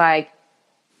 But it's like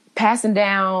passing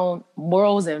down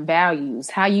morals and values,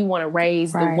 how you want to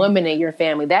raise the woman in your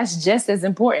family. That's just as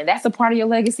important. That's a part of your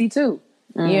legacy too.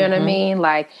 You know what I mean?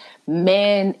 Like,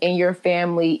 men in your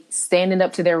family standing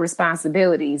up to their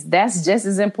responsibilities. That's just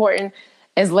as important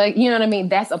as, you know what I mean?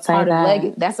 That's a part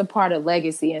of that's a part of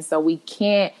legacy. And so we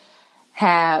can't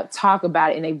talk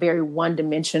about it in a very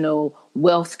one-dimensional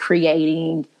wealth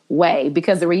creating way,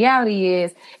 because the reality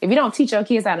is, if you don't teach your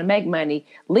kids how to make money,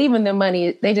 leaving them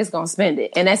money, they just gonna spend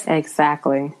it. And that's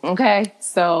exactly okay.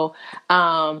 So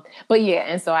but yeah,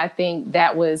 and so I think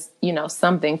that was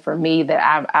something for me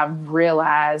that I've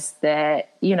realized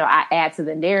that I add to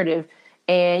the narrative.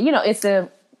 And it's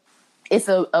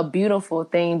a beautiful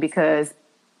thing, because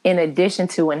in addition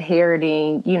to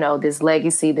inheriting this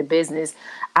legacy, the business,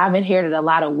 I've inherited a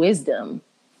lot of wisdom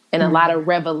and a lot of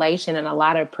revelation and a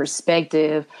lot of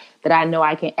perspective that I know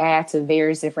I can add to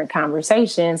various different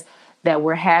conversations that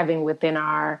we're having within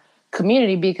our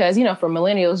community. Because, for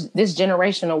millennials, this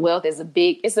generational wealth is a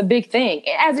big thing,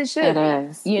 as it should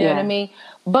be. You know what I mean?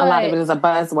 But a lot of it is a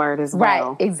buzzword as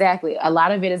well. Right, exactly. A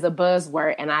lot of it is a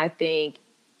buzzword. And I think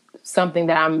something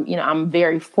that I'm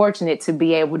very fortunate to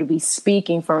be able to be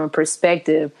speaking from a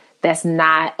perspective that's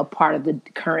not a part of the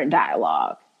current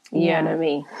dialogue. You know what I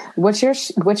mean? What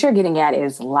you're getting at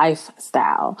is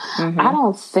lifestyle. I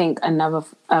don't think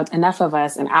enough of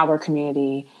us in our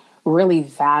community really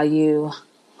value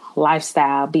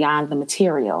lifestyle beyond the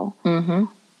material.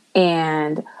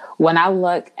 And when I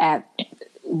look at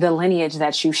the lineage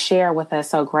that you share with us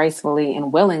so gracefully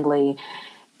and willingly,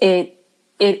 it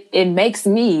makes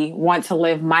me want to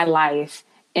live my life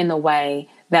in the way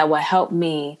that will help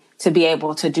me to be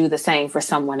able to do the same for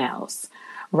someone else.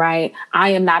 Right? I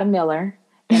am not a Miller,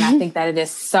 and I think that it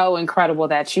is so incredible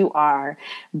that you are.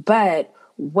 But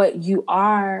what you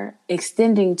are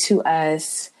extending to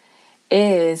us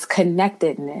is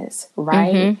connectedness,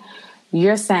 right?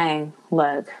 You're saying,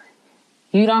 look,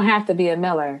 you don't have to be a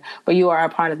Miller, but you are a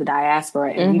part of the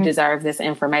diaspora, and you deserve this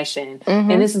information.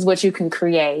 And this is what you can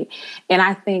create. And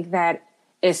I think that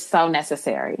is so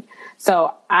necessary.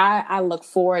 So I look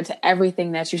forward to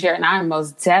everything that you share, and I'm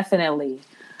most definitely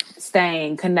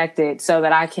staying connected so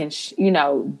that I can,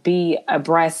 be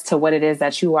abreast to what it is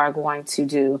that you are going to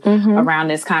do around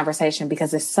this conversation,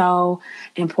 because it's so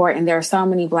important. There are so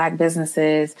many Black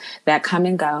businesses that come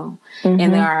and go,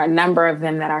 and there are a number of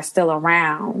them that are still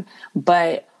around,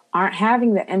 but aren't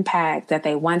having the impact that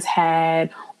they once had,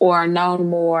 or are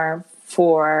known more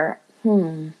for,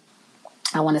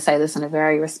 I want to say this in a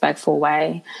very respectful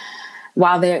way.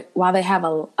 While they have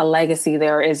a legacy,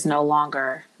 there is no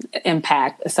longer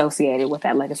impact associated with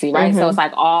that legacy, right? So it's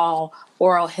like all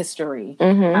oral history.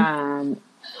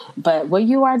 But what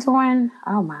you are doing,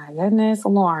 oh my goodness,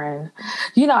 Lauren,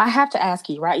 I have to ask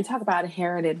you, right? You talk about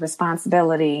inherited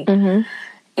responsibility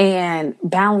and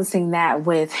balancing that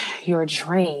with your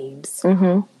dreams.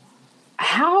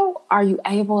 How are you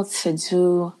able to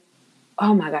do?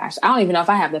 Oh my gosh, I don't even know if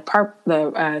I have the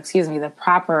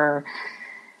proper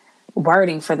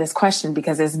wording for this question,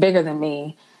 because it's bigger than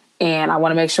me, and I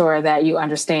want to make sure that you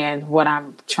understand what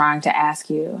I'm trying to ask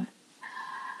you.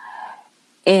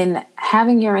 In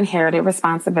having your inherited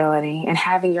responsibility and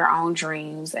having your own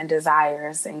dreams and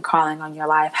desires and calling on your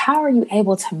life, how are you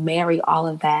able to marry all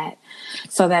of that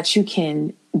so that you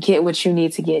can get what you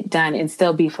need to get done and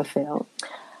still be fulfilled?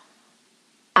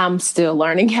 I'm still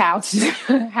learning how to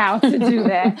do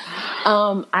that.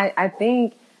 I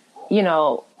think,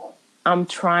 I'm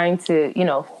trying to,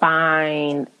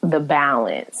 find the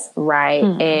balance, right?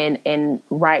 And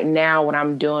right now what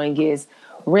I'm doing is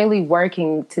really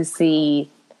working to see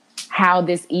how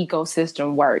this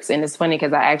ecosystem works. And it's funny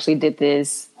because I actually did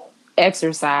this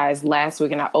exercise last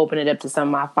week, and I opened it up to some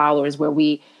of my followers, where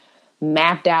we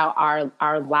mapped out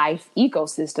our life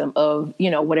ecosystem of,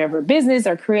 whatever business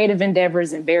or creative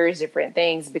endeavors and various different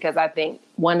things. Because I think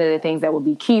one of the things that will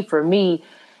be key for me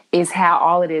is how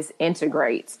all of this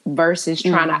integrates versus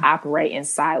trying to operate in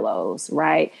silos,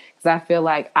 right? Because I feel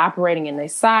like operating in a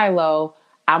silo,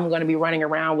 I'm going to be running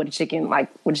around with a chicken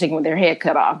with their head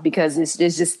cut off, because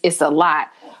it's a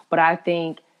lot. But I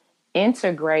think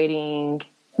integrating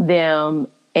them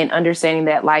and understanding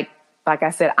that, like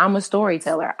I said, I'm a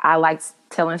storyteller. I like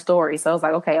telling stories. So it's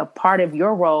like, okay, a part of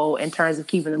your role in terms of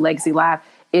keeping the legacy alive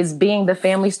is being the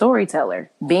family storyteller,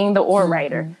 being the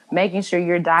orator, making sure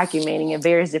you're documenting and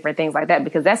various different things like that,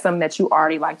 because that's something that you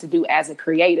already like to do as a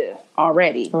creative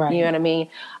already. Right. You know what I mean?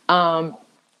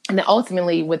 And then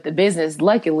ultimately with the business,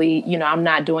 luckily, I'm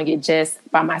not doing it just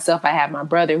by myself. I have my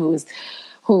brother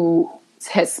who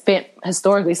has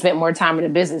historically spent more time in the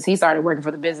business. He started working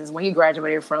for the business when he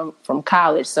graduated from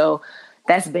college. So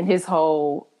that's been his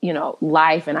whole,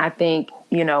 life. And I think,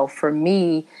 for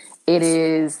me, it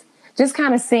is just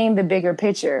kind of seeing the bigger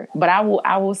picture. But I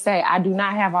will say I do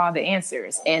not have all the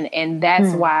answers. And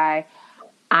that's why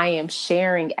I am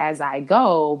sharing as I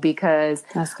go, because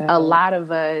a lot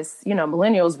of us,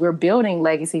 millennials, we're building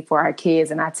legacy for our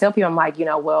kids. And I tell people, I'm like,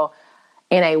 well,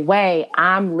 in a way,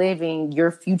 I'm living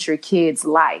your future kid's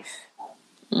life.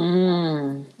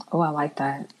 Oh, I like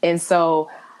that. And so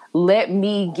let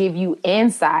me give you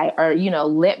insight, or,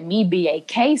 let me be a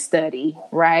case study,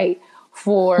 right,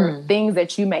 for things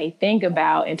that you may think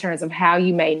about in terms of how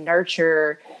you may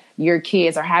nurture your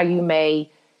kids, or how you may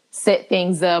set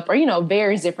things up, or,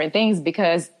 various different things.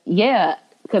 Because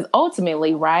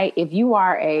ultimately, right, if you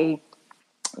are a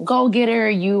go-getter,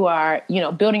 you are,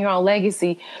 building your own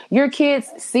legacy, your kids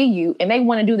see you and they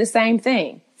want to do the same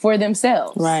thing for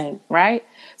themselves. Right.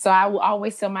 So I will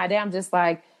always tell my dad, I'm just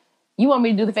like, you want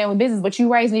me to do the family business, but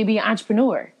you raised me to be an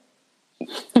entrepreneur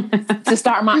to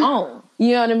start my own.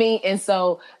 You know what I mean? And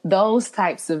so those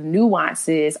types of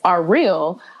nuances are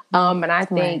real. And I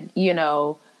think,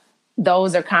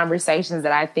 those are conversations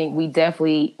that I think we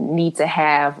definitely need to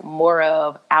have more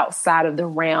of outside of the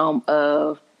realm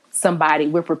of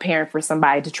we're preparing for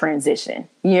somebody to transition.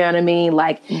 You know what I mean?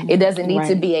 Like, it doesn't need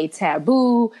to be a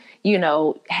taboo,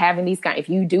 having these if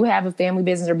you do have a family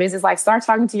business or business, like, start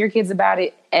talking to your kids about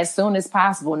it as soon as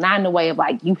possible. Not in the way of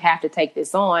like, you have to take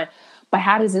this on, but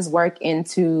how does this work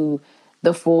into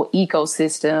the full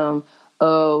ecosystem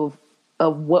of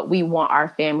what we want our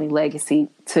family legacy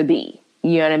to be?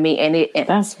 You know what I mean? And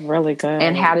that's really good.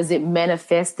 And how does it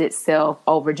manifest itself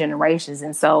over generations?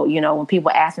 And so, when people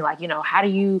ask me, like, how do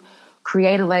you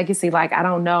create a legacy? Like, I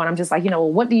don't know. And I'm just like,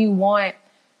 what do you want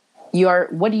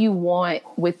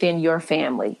within your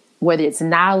family? Whether it's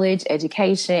knowledge,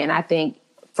 education. And I think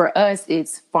for us,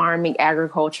 it's farming,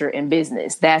 agriculture, and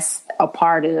business. That's a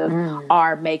part of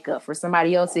our makeup. For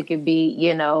somebody else, it could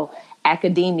be,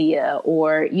 academia,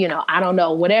 or, I don't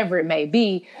know, whatever it may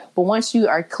be. But once you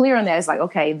are clear on that, it's like,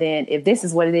 okay, then if this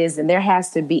is what it is, then there has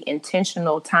to be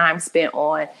intentional time spent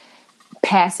on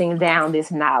passing down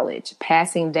this knowledge,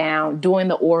 passing down, doing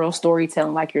the oral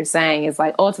storytelling, like you're saying. It's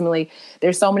like, ultimately,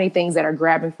 there's so many things that are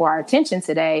grabbing for our attention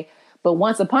today. But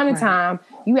once upon a time,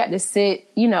 you had to sit,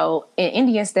 in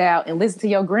Indian style and listen to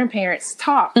your grandparents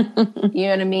talk, you know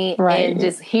what I mean? And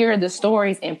just hear the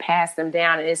stories and pass them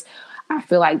down. And I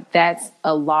feel like that's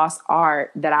a lost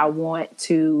art that I want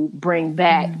to bring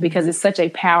back, because it's such a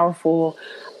powerful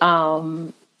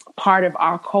part of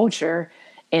our culture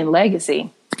and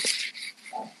legacy.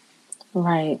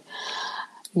 Right.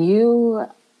 You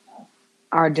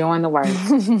are doing the work.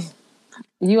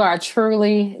 You are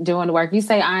truly doing the work. You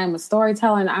say, I am a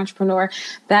storyteller and entrepreneur.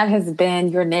 That has been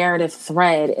your narrative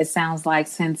thread, it sounds like,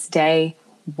 since day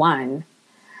one.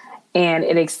 And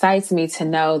it excites me to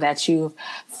know that you've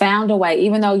found a way,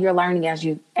 even though you're learning as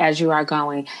you are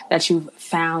going, that you've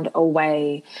found a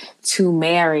way to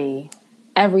marry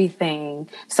everything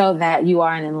so that you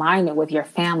are in alignment with your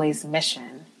family's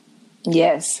mission.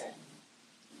 Yes.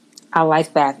 I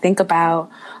like that. Think about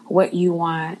what you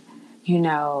want,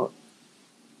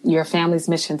 your family's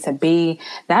mission to be.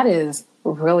 That is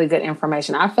really good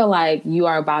information. I feel like you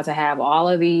are about to have all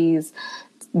of these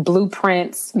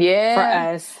blueprints for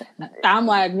us. I'm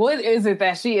like, what is it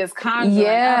that she is conjuring?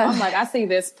 I'm like, I see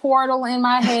this portal in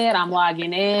my head. I'm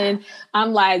logging in.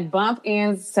 I'm like, bump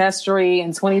Ancestry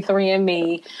and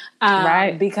 23andMe,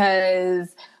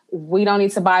 because we don't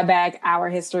need to buy back our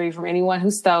history from anyone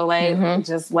who stole it.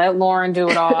 Just let Lauren do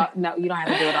it all. No, you don't have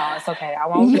to do it all. It's okay. I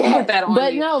won't put that on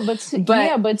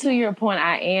you. But to your point,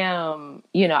 I am,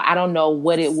 I don't know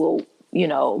what it will,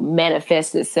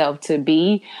 manifest itself to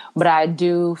be, but I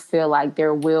do feel like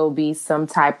there will be some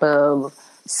type of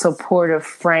supportive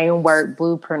framework,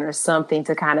 blueprint, or something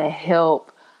to kind of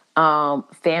help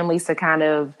families to kind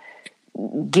of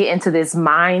get into this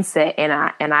mindset.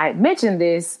 And I mentioned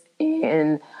this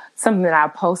in something that I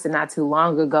posted not too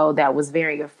long ago that was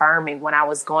very affirming. When I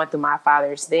was going through my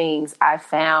father's things, I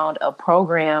found a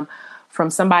program from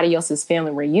somebody else's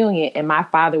family reunion, and my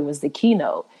father was the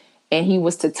keynote. And he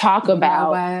was to talk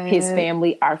about his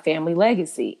family, our family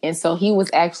legacy. And so he was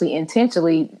actually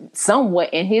intentionally,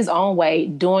 somewhat in his own way,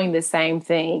 doing the same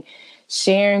thing,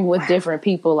 sharing with different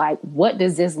people, like, what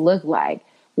does this look like?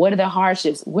 What are the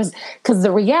hardships? Because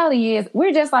the reality is,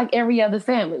 we're just like every other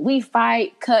family. We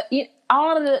fight, cut,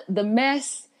 all of the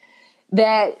mess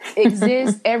that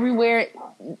exists everywhere.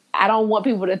 I don't want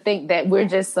people to think that we're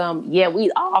just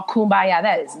we all kumbaya.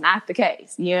 That is not the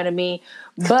case. You know what I mean?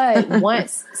 But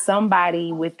once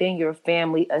somebody within your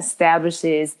family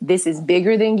establishes this is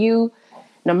bigger than you,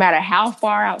 no matter how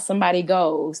far out somebody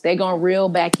goes, they're going to reel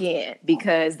back in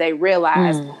because they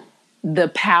realize the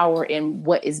power in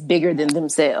what is bigger than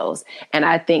themselves. And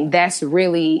I think that's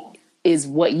really is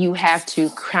what you have to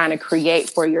kind of create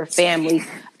for your family.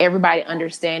 Everybody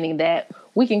understanding that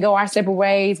we can go our separate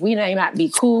ways. We may not be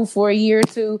cool for a year or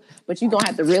two, but you're going to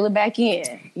have to reel it back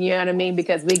in. You know what I mean?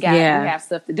 Because we have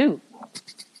stuff to do.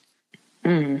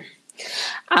 You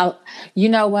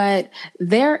know what?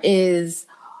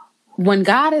 When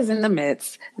God is in the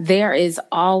midst, there is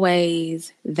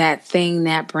always that thing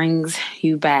that brings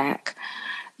you back.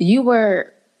 You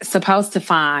were supposed to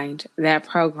find that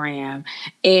program,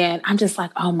 and I'm just like,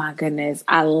 oh my goodness.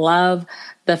 I love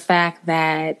the fact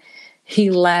that he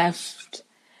left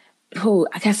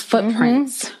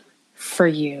footprints for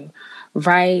you,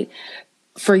 right?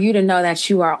 For you to know that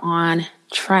you are on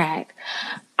track.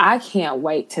 I can't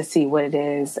wait to see what it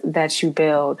is that you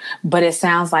build, but it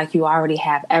sounds like you already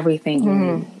have everything you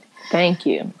need. Thank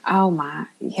you. Oh my,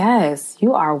 yes,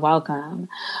 you are welcome.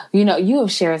 You know, you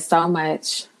have shared so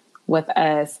much with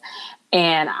us,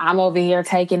 and I'm over here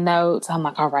taking notes. I'm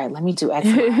like, all right, let me do X,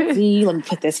 Y, Z. Let me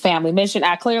put this family mission.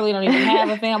 I clearly don't even have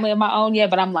a family of my own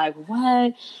yet, but I'm like,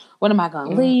 what? When am I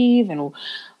going to leave? And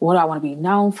what do I want to be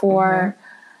known for?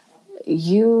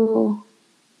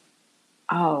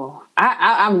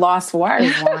 I'm lost for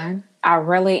words, Lauren. I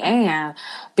really am,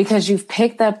 because you've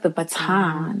picked up the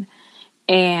baton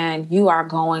and you are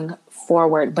going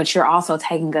forward, but you're also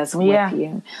taking us with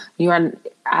you.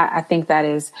 I think that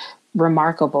is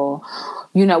remarkable.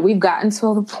 You know, we've gotten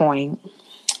to the point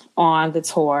on the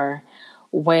tour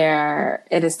where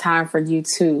it is time for you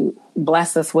to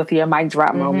bless us with your mic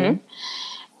drop moment.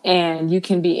 And you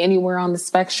can be anywhere on the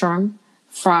spectrum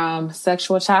from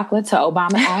sexual chocolate to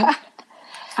Obama.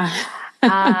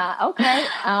 Okay.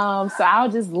 So I'll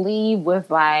just leave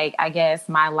with I guess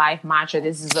my life mantra.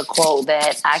 This is a quote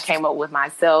that I came up with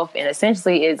myself, and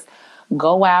essentially it's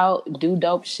go out, do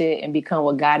dope shit, and become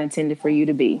what God intended for you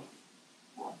to be.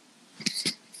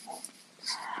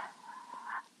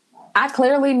 I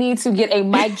clearly need to get a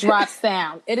mic drop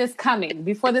sound. It is coming.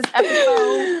 Before this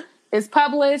episode is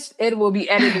published, it will be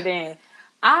edited in.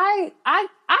 I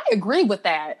agree with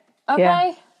that. Okay?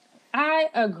 Yeah. I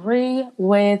agree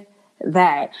with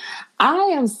that. I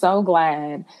am so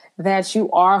glad that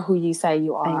you are who you say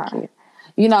you are. Thank you.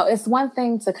 You know, it's one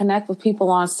thing to connect with people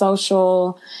on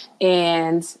social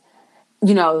and,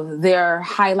 you know, their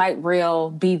highlight reel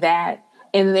be that.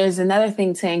 And there's another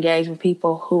thing to engage with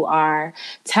people who are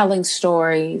telling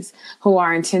stories, who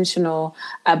are intentional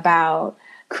about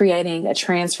creating a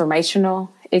transformational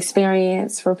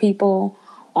experience for people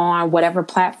on whatever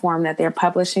platform that they're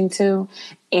publishing to.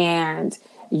 And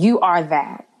you are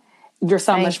that. You're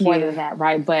so much more than that,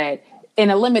 right? But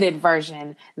in a limited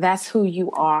version, that's who you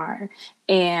are.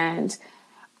 And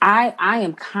I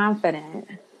am confident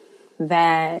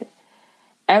that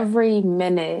every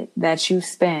minute that you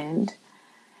spend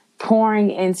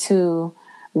pouring into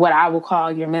what I will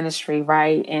call your ministry,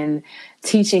 right? And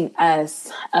teaching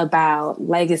us about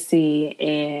legacy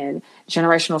and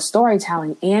generational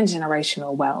storytelling and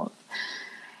generational wealth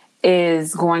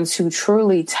is going to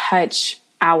truly touch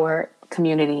our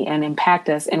community and impact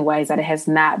us in ways that it has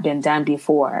not been done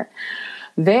before.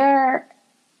 There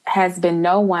has been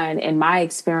no one in my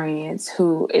experience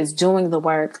who is doing the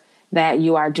work that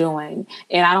you are doing.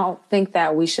 And I don't think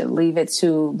that we should leave it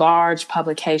to large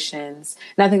publications.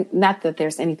 Not that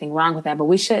there's anything wrong with that, but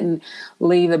we shouldn't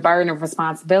leave the burden of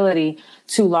responsibility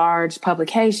to large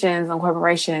publications and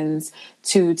corporations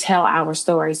to tell our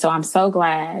story. So I'm so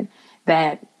glad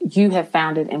that you have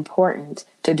found it important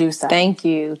to do so. Thank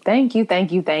you. Thank you.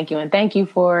 Thank you. Thank you. And thank you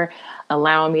for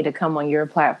allowing me to come on your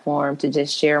platform to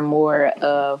just share more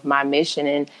of my mission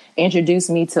and introduce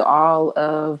me to all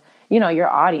of your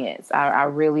audience. I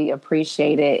really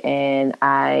appreciate it. And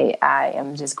I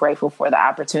am just grateful for the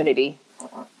opportunity.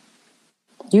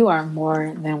 You are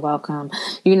more than welcome.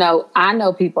 I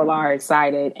know people are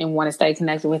excited and want to stay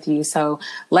connected with you. So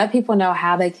let people know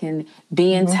how they can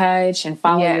be in touch and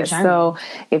follow your journey. So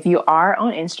if you are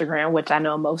on Instagram, which I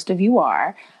know most of you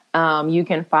are, you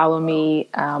can follow me.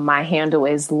 My handle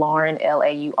is Lauren,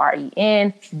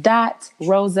 LAUREN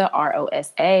 .Rosa,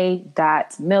 ROSA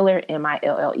 .Miller,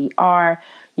 MILLER.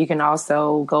 You can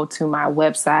also go to my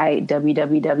website,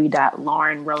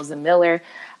 www.laurenrosamiller.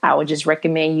 I would just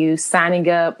recommend you signing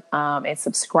up and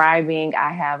subscribing.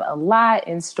 I have a lot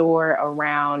in store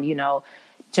around,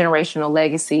 generational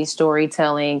legacy,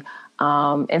 storytelling.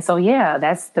 And so, yeah,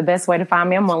 that's the best way to find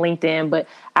me. I'm on LinkedIn, but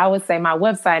I would say my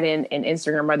website and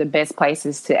Instagram are the best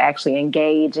places to actually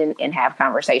engage and have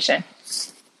conversation.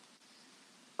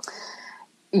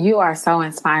 You are so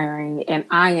inspiring, and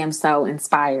I am so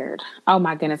inspired. Oh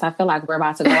my goodness. I feel like we're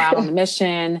about to go out on a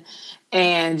mission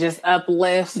and just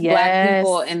uplift Black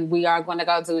people, and we are going to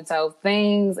go do dope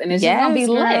things, and it's just going to be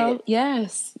lit.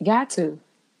 Yes, got to.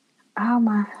 Oh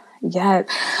my, yes.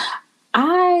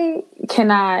 I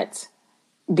cannot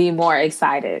be more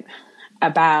excited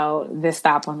about this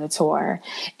stop on the tour.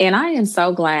 And I am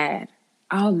so glad,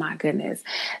 oh my goodness,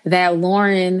 that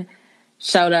Lauren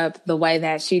showed up the way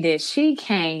that she did. She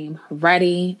came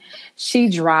ready. She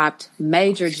dropped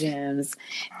major gems,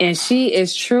 and she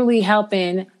is truly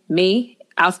helping me.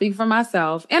 I'll speak for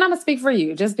myself, and I'm going to speak for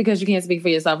you just because you can't speak for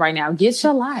yourself right now. Get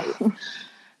your life.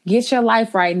 Get your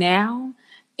life right now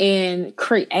and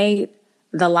create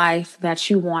the life that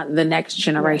you want the next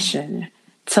generation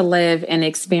to live and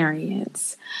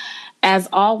experience. As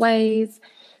always,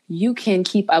 you can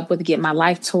keep up with the Get My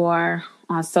Life Tour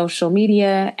on social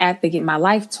media at the Get My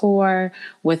Life Tour,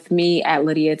 with me at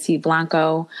Lydia T.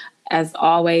 Blanco. As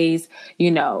always,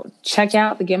 check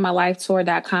out the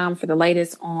getmylifetour.com for the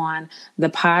latest on the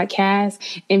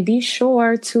podcast, and be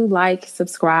sure to like,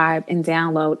 subscribe, and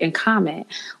download and comment.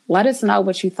 Let us know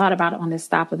what you thought about it on this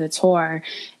stop of the tour,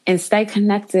 and stay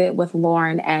connected with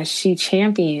Lauren as she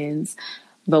champions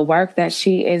the work that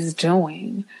she is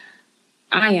doing.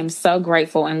 I am so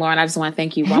grateful. And Lauren, I just want to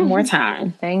thank you one more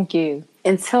time. Thank you.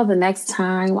 Until the next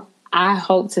time, I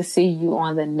hope to see you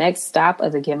on the next stop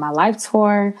of the Get My Life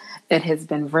Tour. It has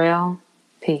been real.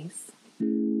 Peace.